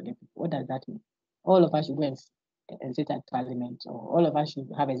 and for the people. What does that mean? All of us should go and sit at parliament, or all of us should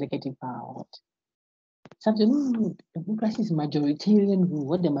have executive power. Something, no, democracy is majoritarian rule,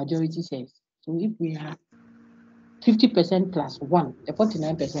 what the majority says. So if we have 50% plus 1, the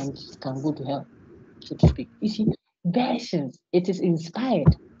 49% can go to hell, so to speak. You see, versions, it is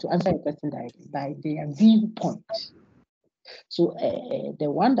inspired, to answer your question directly, by their viewpoint. So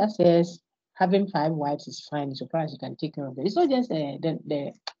the one that says having 5 wives is fine, so far as you can take care of it. It's not just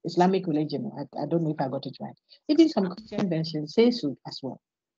the Islamic religion. I don't know if I got it right. Even some Christian versions say so as well.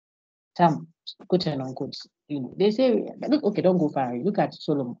 Some quote and unquote. They say, look, okay, don't go far. Look at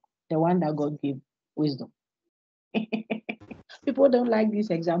Solomon, the one that God gave wisdom. People don't like these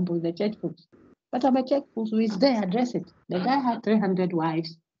examples, the church folks. But I'm a church folk who is there, address it. The guy had 300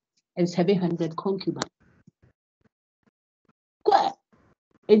 wives and 700 concubines.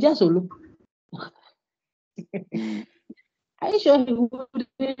 It just look. Are you sure he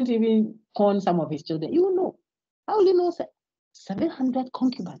wouldn't even con some of his children? You know. How will you know 700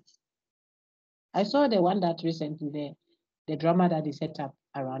 concubines? I saw the one that recently, the drama that they set up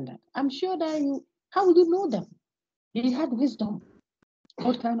around that. I'm sure that how will you know them? He had wisdom.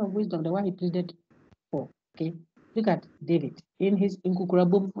 What kind of wisdom? The one he pleaded for. Okay. Look at David. In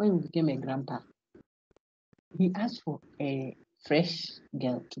Kukurabum, when he became a grandpa, he asked for a fresh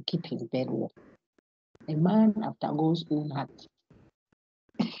girl to keep his bed warm. A man after God's own heart.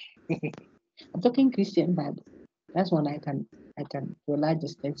 I'm talking Christian Bible. That's one I can to a large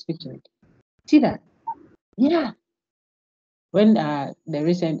extent speak to it. See that? Yeah. When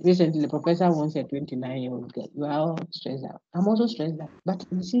recently the professor wants a 29-year-old girl, you are all stressed out. I'm also stressed out. But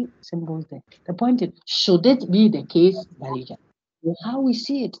you see symbols there. The point is, should it be the case, Balija? How we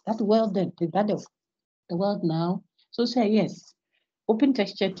see it, that world then, is that the world now? So say yes. Open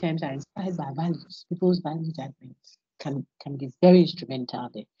texture terms are inspired by values. People's value judgments can be very instrumental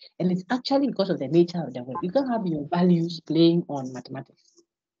there. And it's actually because of the nature of the world. You can't have your values playing on mathematics.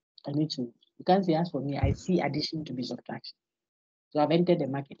 You can't say, as for me, I see addition to be subtraction. So I've entered the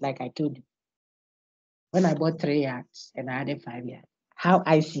market, like I told you. When I bought 3 yards and I added 5 yards, how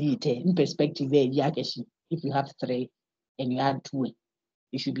I see it in perspective, if you have 3 and you add 2,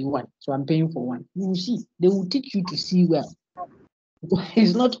 it should be 1. So I'm paying for 1. You will see. They will teach you to see well.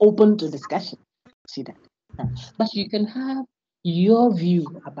 It's not open to discussion. See that? But you can have your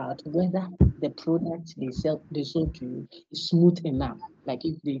view about whether the product they sold to you is smooth enough. Like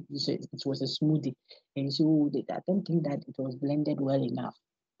if you said it was a smoothie and you say, oh, I don't think that it was blended well enough.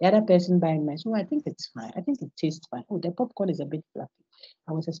 The other person buying my, so I think it's fine. I think it tastes fine. Oh, the popcorn is a bit fluffy.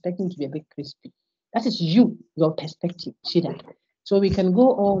 I was expecting to be a bit crispy. That is your perspective. See that? So we can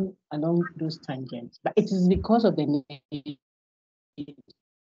go on along those tangents, but it is because of the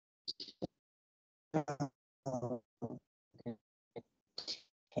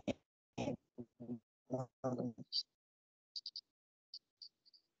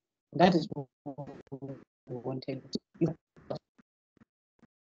that is what we wanted.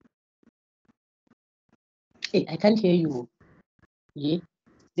 Hey, I can't hear you. Yeah.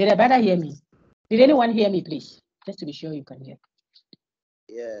 Did I better hear me? Did anyone hear me, please? Just to be sure you can hear.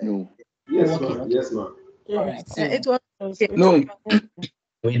 Yeah. No. Yes, okay, ma'am. okay. Yes, ma'am. All right. So, It was No.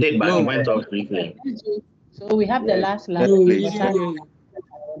 We did, but No. he went off briefly. so we have the last No, we Please. didn't hear you.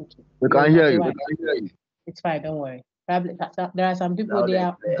 We can hear you. It's fine, don't worry. Probably there are some people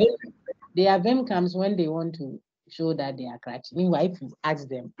their vim comes when they want to show that they are crutchy. Meanwhile, if you ask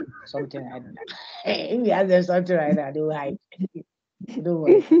them something like that, if you ask them something like that, they will hide. Don't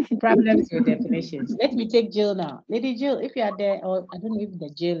worry. Problems with definitions. Let me take Jill now. Lady Jill, if you are there, or I don't know if the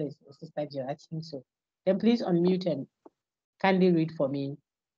Jill is Sister Jill, I think so. Then please unmute and kindly read for me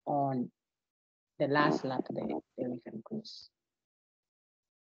on the last lap there. Then we can close.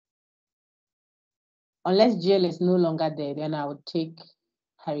 Unless Jill is no longer there, then I would take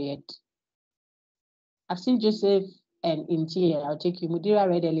Harriet. I've seen Joseph and Inti. I'll take you. Mudira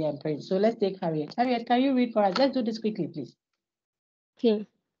read earlier and Prince. So let's take Harriet. Harriet, can you read for us? Let's do this quickly, please. Okay.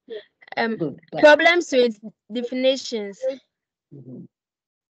 Good. Problems with definitions.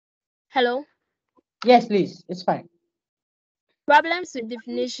 Hello? Yes, please. It's fine. Problems with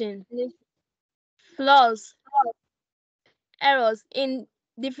definition. Flaws. Errors in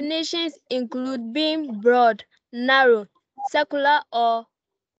definitions include being broad, narrow, circular, or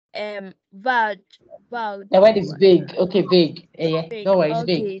vague. The word is vague. Okay, vague. Yeah. No worries,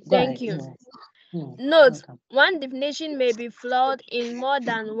 okay, vague. Thank you. Note, one definition may be flawed in more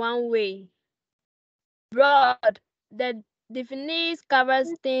than one way. Broad. The definition covers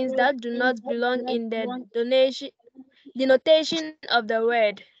things that do not belong in the denotation of the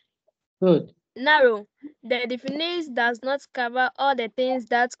word. Good. Narrow. The definition does not cover all the things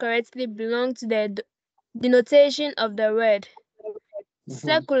that correctly belong to the denotation of the word.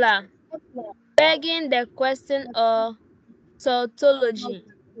 Circular. Begging the question or tautology.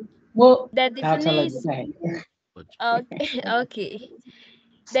 Well, the definition. Okay.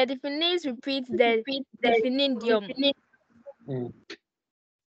 The definition repeats the definidium.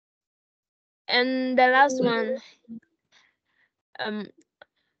 And the last one,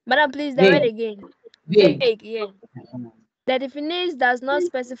 Madam, please, the word again. Vague, yeah. The definition does not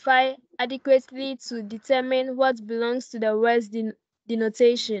specify adequately to determine what belongs to the word's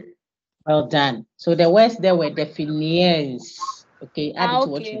denotation. Well done. So the words there were definitions. Okay, add it to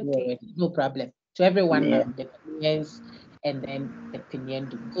what Okay, you do okay. already. No problem. So everyone Yeah. now, definitions and then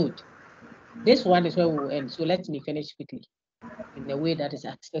definiendum. Good. This one is where we will end. So let me finish quickly in a way that is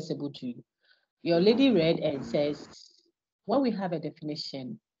accessible to you. Your lady read and says, when we have a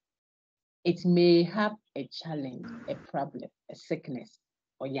definition, it may have a challenge, a problem, a sickness,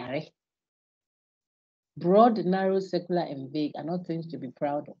 or yare. Broad, narrow, circular, and vague are not things to be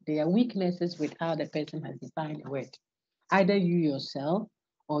proud of. They are weaknesses with how the person has defined the word. Either you yourself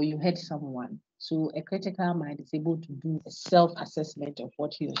or you heard someone. So a critical mind is able to do a self-assessment of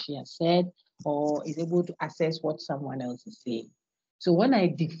what he or she has said, or is able to assess what someone else is saying. So when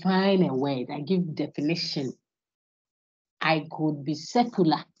I define a word, I give definition. I could be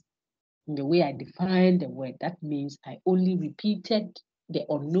secular in the way I define the word. That means I only repeated the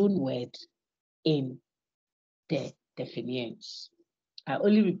unknown word in the definitions. I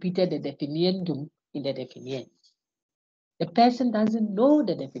only repeated the definiendum in the definitions. The person doesn't know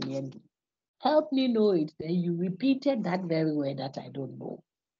the definiendum. Help me know it. Then you repeated that very word that I don't know.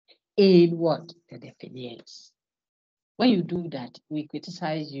 In what? The definitions. When you do that, we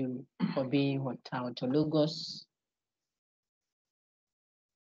criticize you for being what? Tautologous,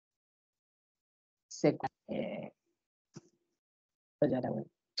 what's the other one?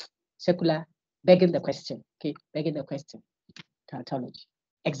 Secular, begging the question. Okay, begging the question. Tautology.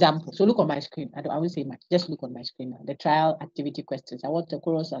 Example. So look on my screen. I won't say much. Just look on my screen now. The trial activity questions. I want the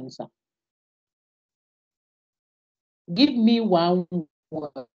chorus answer. Give me one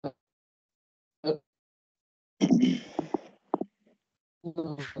word.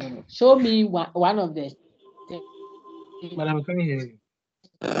 Show me one of the. Madam, I can't hear you.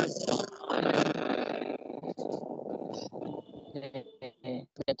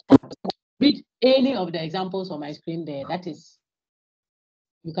 Read any of the examples on my screen there. That is,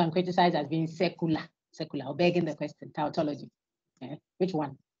 you can criticize as being secular, or begging the question, tautology. Which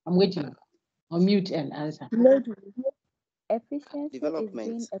one? I'm waiting. Unmute and answer. Efficiency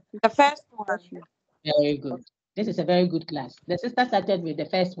Development. is being The first one. Very good. This is a very good class. The sister started with the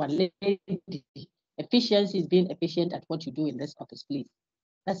first one. Lady. Efficiency is being efficient at what you do in this office, please.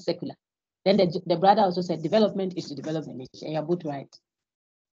 That's secular. Then the brother also said development is to develop the nation. And you're both right.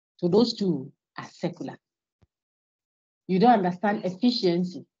 So those two are secular. You don't understand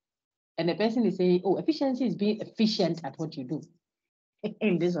efficiency. And the person is saying, oh, efficiency is being efficient at what you do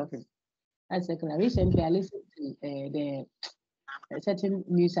in this office. That's secular. Recently, I listened to a certain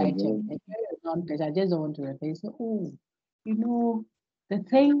news item. I just don't want to repeat. So, oh, you know, the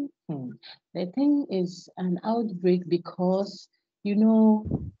thing is an outbreak because, you know,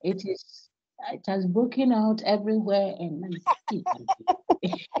 it has broken out everywhere and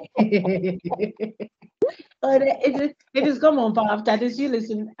it is common for after this. You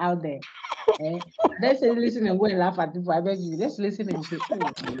listen out there. Let's listen and go and laugh at people. I beg you. Let's listen and say,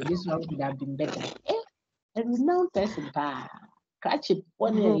 oh, this one could have been better. A renowned person, catch it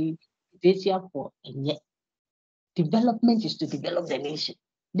one this year for and yet development is to develop the nation.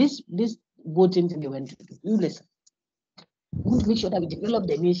 This voting thing they went to do. You listen. We want to make sure that we develop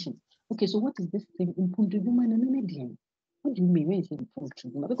the nation. Okay, so what is this thing? What do you mean when you say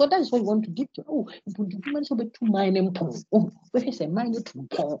because that is what you want to give to. Oh, so be to mine and oh, where is a mine to who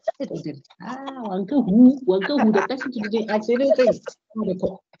the person to do ask anything.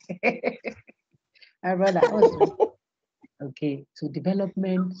 My brother, okay, so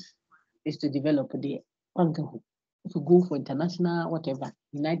development is to develop the if you go for international whatever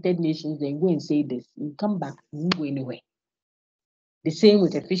United Nations, then go and say this, you come back, you won't go anywhere. The same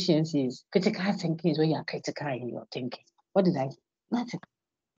with efficiency is critical thinking is when you are critical in your thinking. What did I say? Nothing.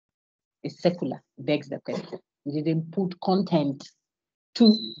 It's secular, begs the question. You didn't put content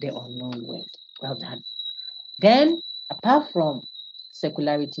to the unknown word. Well done. Then, apart from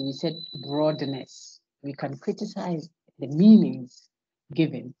secularity, we said broadness. We can criticize the meanings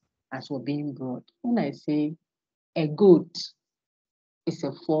given as we're being broad. When I say a goat is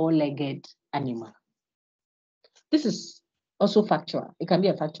a four-legged animal, this is also factual. It can be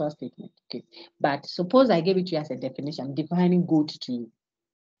a factual statement. Okay. But suppose I gave it to you as a definition, I'm defining goat to you.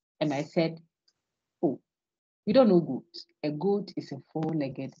 And I said, oh, you don't know goat. A goat is a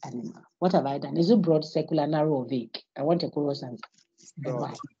four-legged animal. What have I done? Is it broad, secular, narrow, or vague? I want a chorus answer.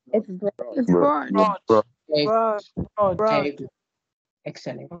 Broad. It's broad. It's broad. Very good.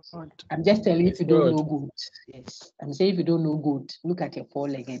 Excellent. I'm just telling you if you don't know goat. Yes. I'm saying if you don't know goat, look at your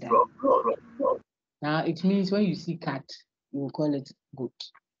four-legged animal. Now it means when you see cat, you will call it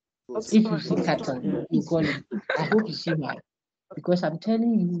goat. goats. If you see cattle, you call it. I hope you see why. Because I'm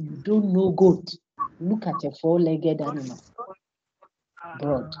telling you, you don't know goat. Look at a four-legged animal.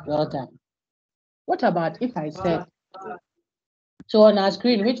 Broad. Well done. What about if I said, so on our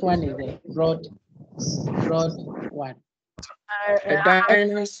screen, which one is the broad one? A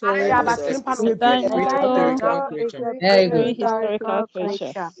dinosaur is a prehistorical creature. Very good. Prehistorical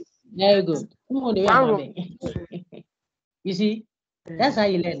creature. Very good. You see, that's how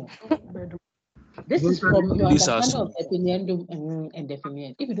you learn. This is from your These are understanding of definiendum and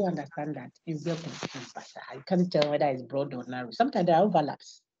definition. If you don't understand that, you get confused. But I can't tell whether it's broad or narrow. Sometimes there are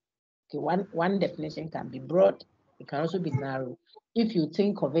overlaps. Okay, one definition can be broad, it can also be narrow. If you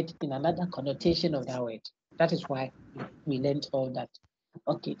think of it in another connotation of that word, that is why we learned all that.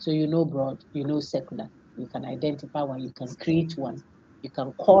 Okay, so you know broad, you know secular. You can identify one, you can create one, you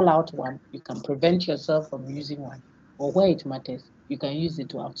can call out one, you can prevent yourself from using one, or where it matters, you can use it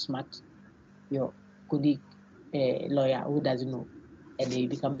to outsmart your colleague, lawyer who doesn't know, and they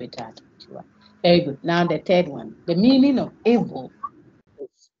become better at what you are. Very good. Now the third one, the meaning of evil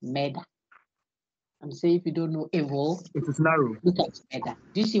is murder. I'm saying if you don't know evil, It is narrow. look at murder.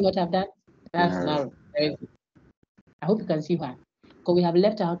 Do you see what I've done? That's narrow. Very good. I hope you can see why. Because we have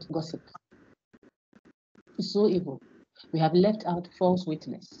left out gossip. It's so evil. We have left out false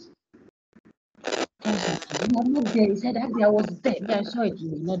witness. You are not there. He said that I was there. I saw it.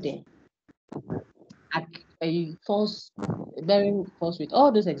 You were not there. A false, bearing false witness.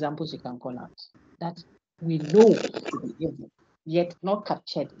 All those examples you can call out that we know to be evil, yet not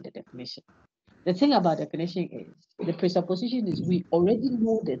captured in the definition. The thing about definition is the presupposition is we already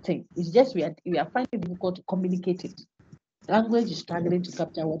know the thing. It's just we are finding it difficult to communicate it. Language is struggling to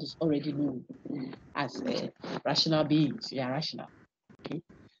capture what is already known as rational beings. We are rational. Okay,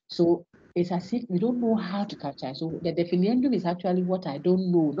 so it's as if we don't know how to capture it. So the definiendum is actually what I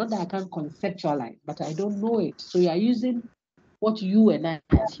don't know, not that I can't conceptualize, but I don't know it. So you are using what you and I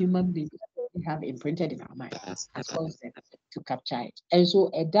as human beings have imprinted in our mind as concept to capture it. And so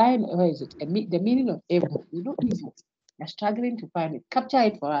the meaning of evil, you know evil. You're struggling to find it. Capture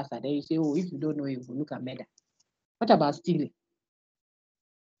it for us, and then you say, oh, if you don't know evil, look at murder. What about stealing?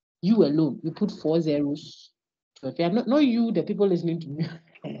 You alone, you put 4 zeros. So if you're not you, the people listening to me,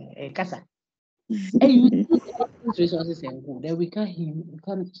 Kasa. And you use resources and go, then we can't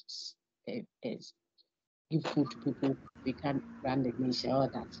give food to people, we can't run the nation, all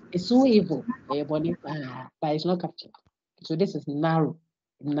that. It's so evil, but it's not captured. So this is narrow.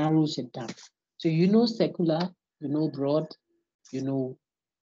 It narrows it down. So you know secular, you know broad, you know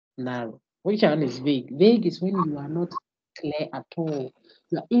narrow. Which one is vague? Vague is when you are not clear at all.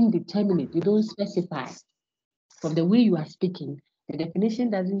 You are indeterminate. You don't specify. From the way you are speaking, the definition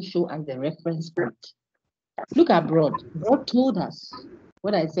doesn't show as the reference point. Look at broad. Broad told us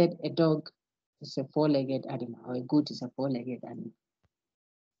when I said a dog is a 4-legged animal or a goat is a 4-legged animal.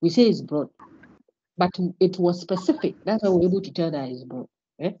 We say it's broad, but it was specific. That's how we're able to tell that it's broad.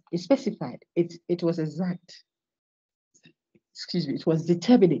 It's specified. It was exact. Excuse me. It was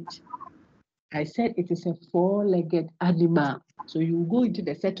determinate. I said it is a 4-legged animal. So you go into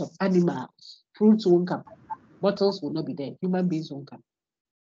the set of animals. Fruits won't come. Bottles will not be there. Human beings won't come.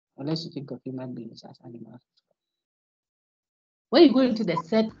 Unless you think of human beings as animals. When you go into the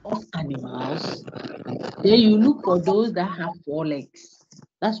set of animals, then you look for those that have 4 legs.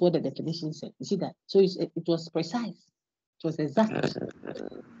 That's what the definition said. You see that? So it was precise. It was exact.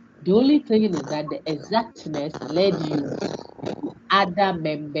 The only thing is that the exactness led you to other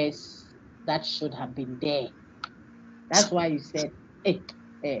members that should have been there. That's why you said, it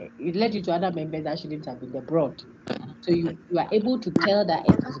led you to other members that shouldn't have been there, broad. So you are able to tell that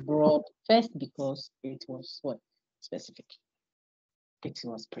it is broad first because it was what? Specific. It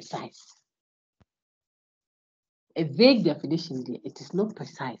was precise. A vague definition, it is not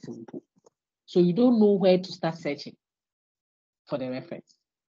precise. So you don't know where to start searching for the reference.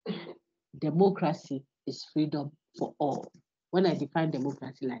 Democracy is freedom for all. When I define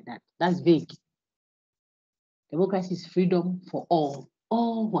democracy like that, that's vague. Democracy is freedom for all.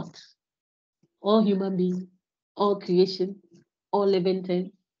 All what? All human beings, all creation, all living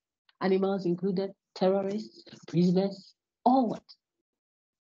things, animals included, terrorists, prisoners, all what?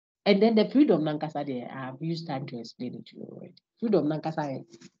 And then the freedom Nankasa there, I've used time to explain it to you already. Freedom Nankasa,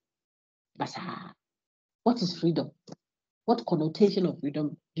 what is freedom? What connotation of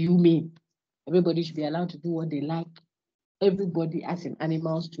freedom do you mean? Everybody should be allowed to do what they like. Everybody, as in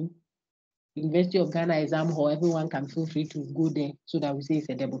animals too. University of Ghana exam hall, everyone can feel free to go there so that we say it's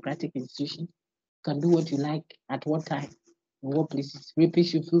a democratic institution. You can do what you like at what time, in what places. Rapists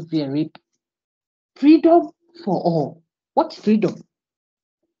should feel free and rape. Freedom for all. What's freedom?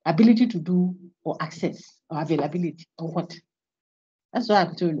 ability to do or access or availability or what? That's what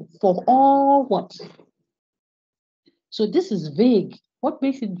I'm telling you. For all what? So this is vague. What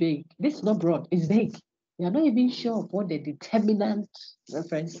makes it vague? This is not broad, it's vague. We are not even sure of what the determinant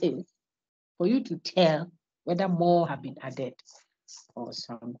reference is for you to tell whether more have been added or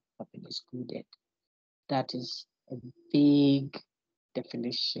some have been excluded. That is a vague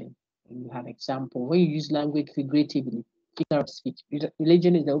definition. You have example. When you use language figuratively, figure of speech,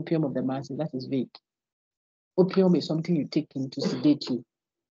 religion is the opium of the masses. That is vague. Opium is something you take in to sedate you,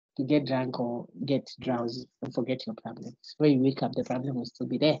 to get drunk or get drowsy and forget your problems. When you wake up, the problem will still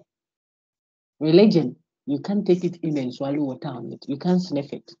be there. Religion, you can't take it in and swallow water on it. You can't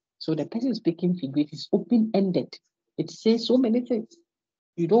sniff it. So the person speaking figurative is open-ended. It says so many things.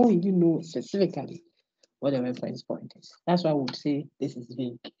 You don't really know specifically what the reference point is. That's why I would say this is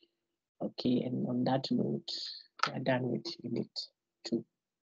vague. Okay, and on that note, we are done with unit 2.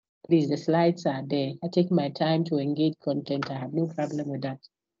 Please, the slides are there. I take my time to engage content. I have no problem with that.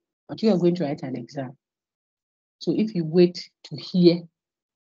 But you are going to write an exam. So if you wait to hear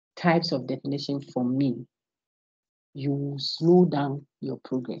types of definition from me, you slow down your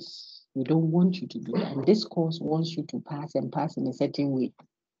progress. We don't want you to do that. And this course wants you to pass and pass in a certain way.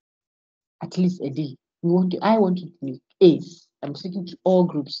 At least a D. I want you to make A's. I'm speaking to all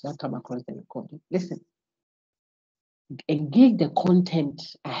groups that come across the recording. Listen, engage the content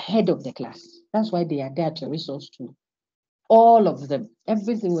ahead of the class. That's why they are there to resource to all of them.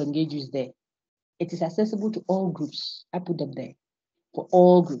 Everything we engage is there. It is accessible to all groups. I put them there for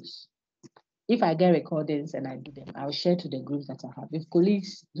all groups. If I get recordings and I do them, I'll share to the groups that I have. If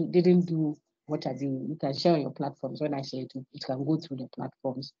colleagues didn't do what I do, you can share on your platforms. When I share it can go through the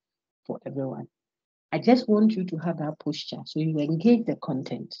platforms for everyone. I just want you to have that posture. So you engage the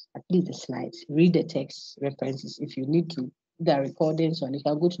content, at least the slides, read the text references if you need to. The recordings, or you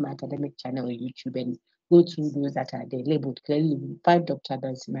can go to my academic channel on YouTube and go through those that are there labeled clearly. Find Dr.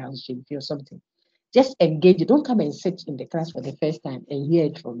 Dancy Miles JP or something. Just engage it. Don't come and sit in the class for the first time and hear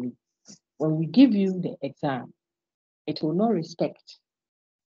it from me. When we give you the exam, it will not respect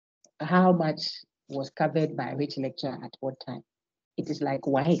how much was covered by which lecturer at what time. It is like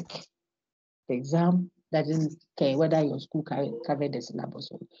WAEC. The exam doesn't care whether your school covered the syllabus.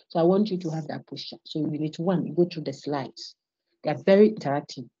 So I want you to have that posture. So unit 1, you go through the slides. They are very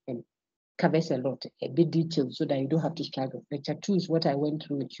interactive and covers a lot, a bit detailed, so that you don't have to struggle. Lecture 2 is what I went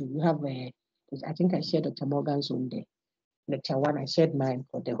through with you. You have I think I shared Dr. Morgan's on there. Lecture 1, I shared mine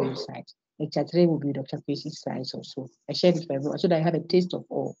for the whole site. Lecture 3 will be Dr. Casey's slides also. I shared it for everyone so that I have a taste of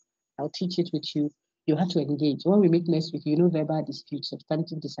all. I'll teach it with you. You have to engage. When we meet next week, verbal dispute,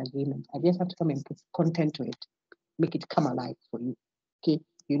 substantive disagreement. I just have to come and put content to it, make it come alive for you. Okay,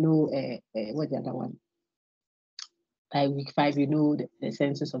 what's the other one? By week 5, the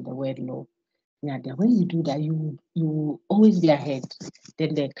senses of the word law. Yeah, then when you do that, you always be ahead.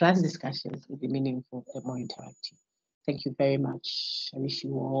 Then the class discussions will be meaningful and more interactive. Thank you very much. I wish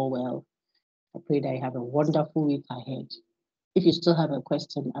you all well. I pray that you have a wonderful week ahead. If you still have a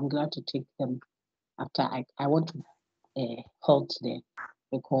question, I'm glad to take them after I want to halt the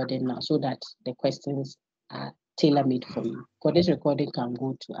recording now so that the questions are tailor-made for you. Because this recording can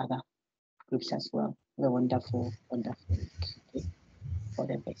go to other groups as well. A wonderful, wonderful week. Okay? For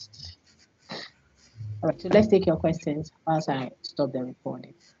the best. All right, so let's take your questions whilst I stop the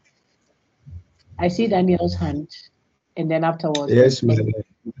recording. I see Daniel's hand, and then afterwards, yes,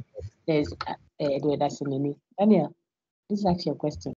 there's Edward Asimini. Daniel, this is actually a question.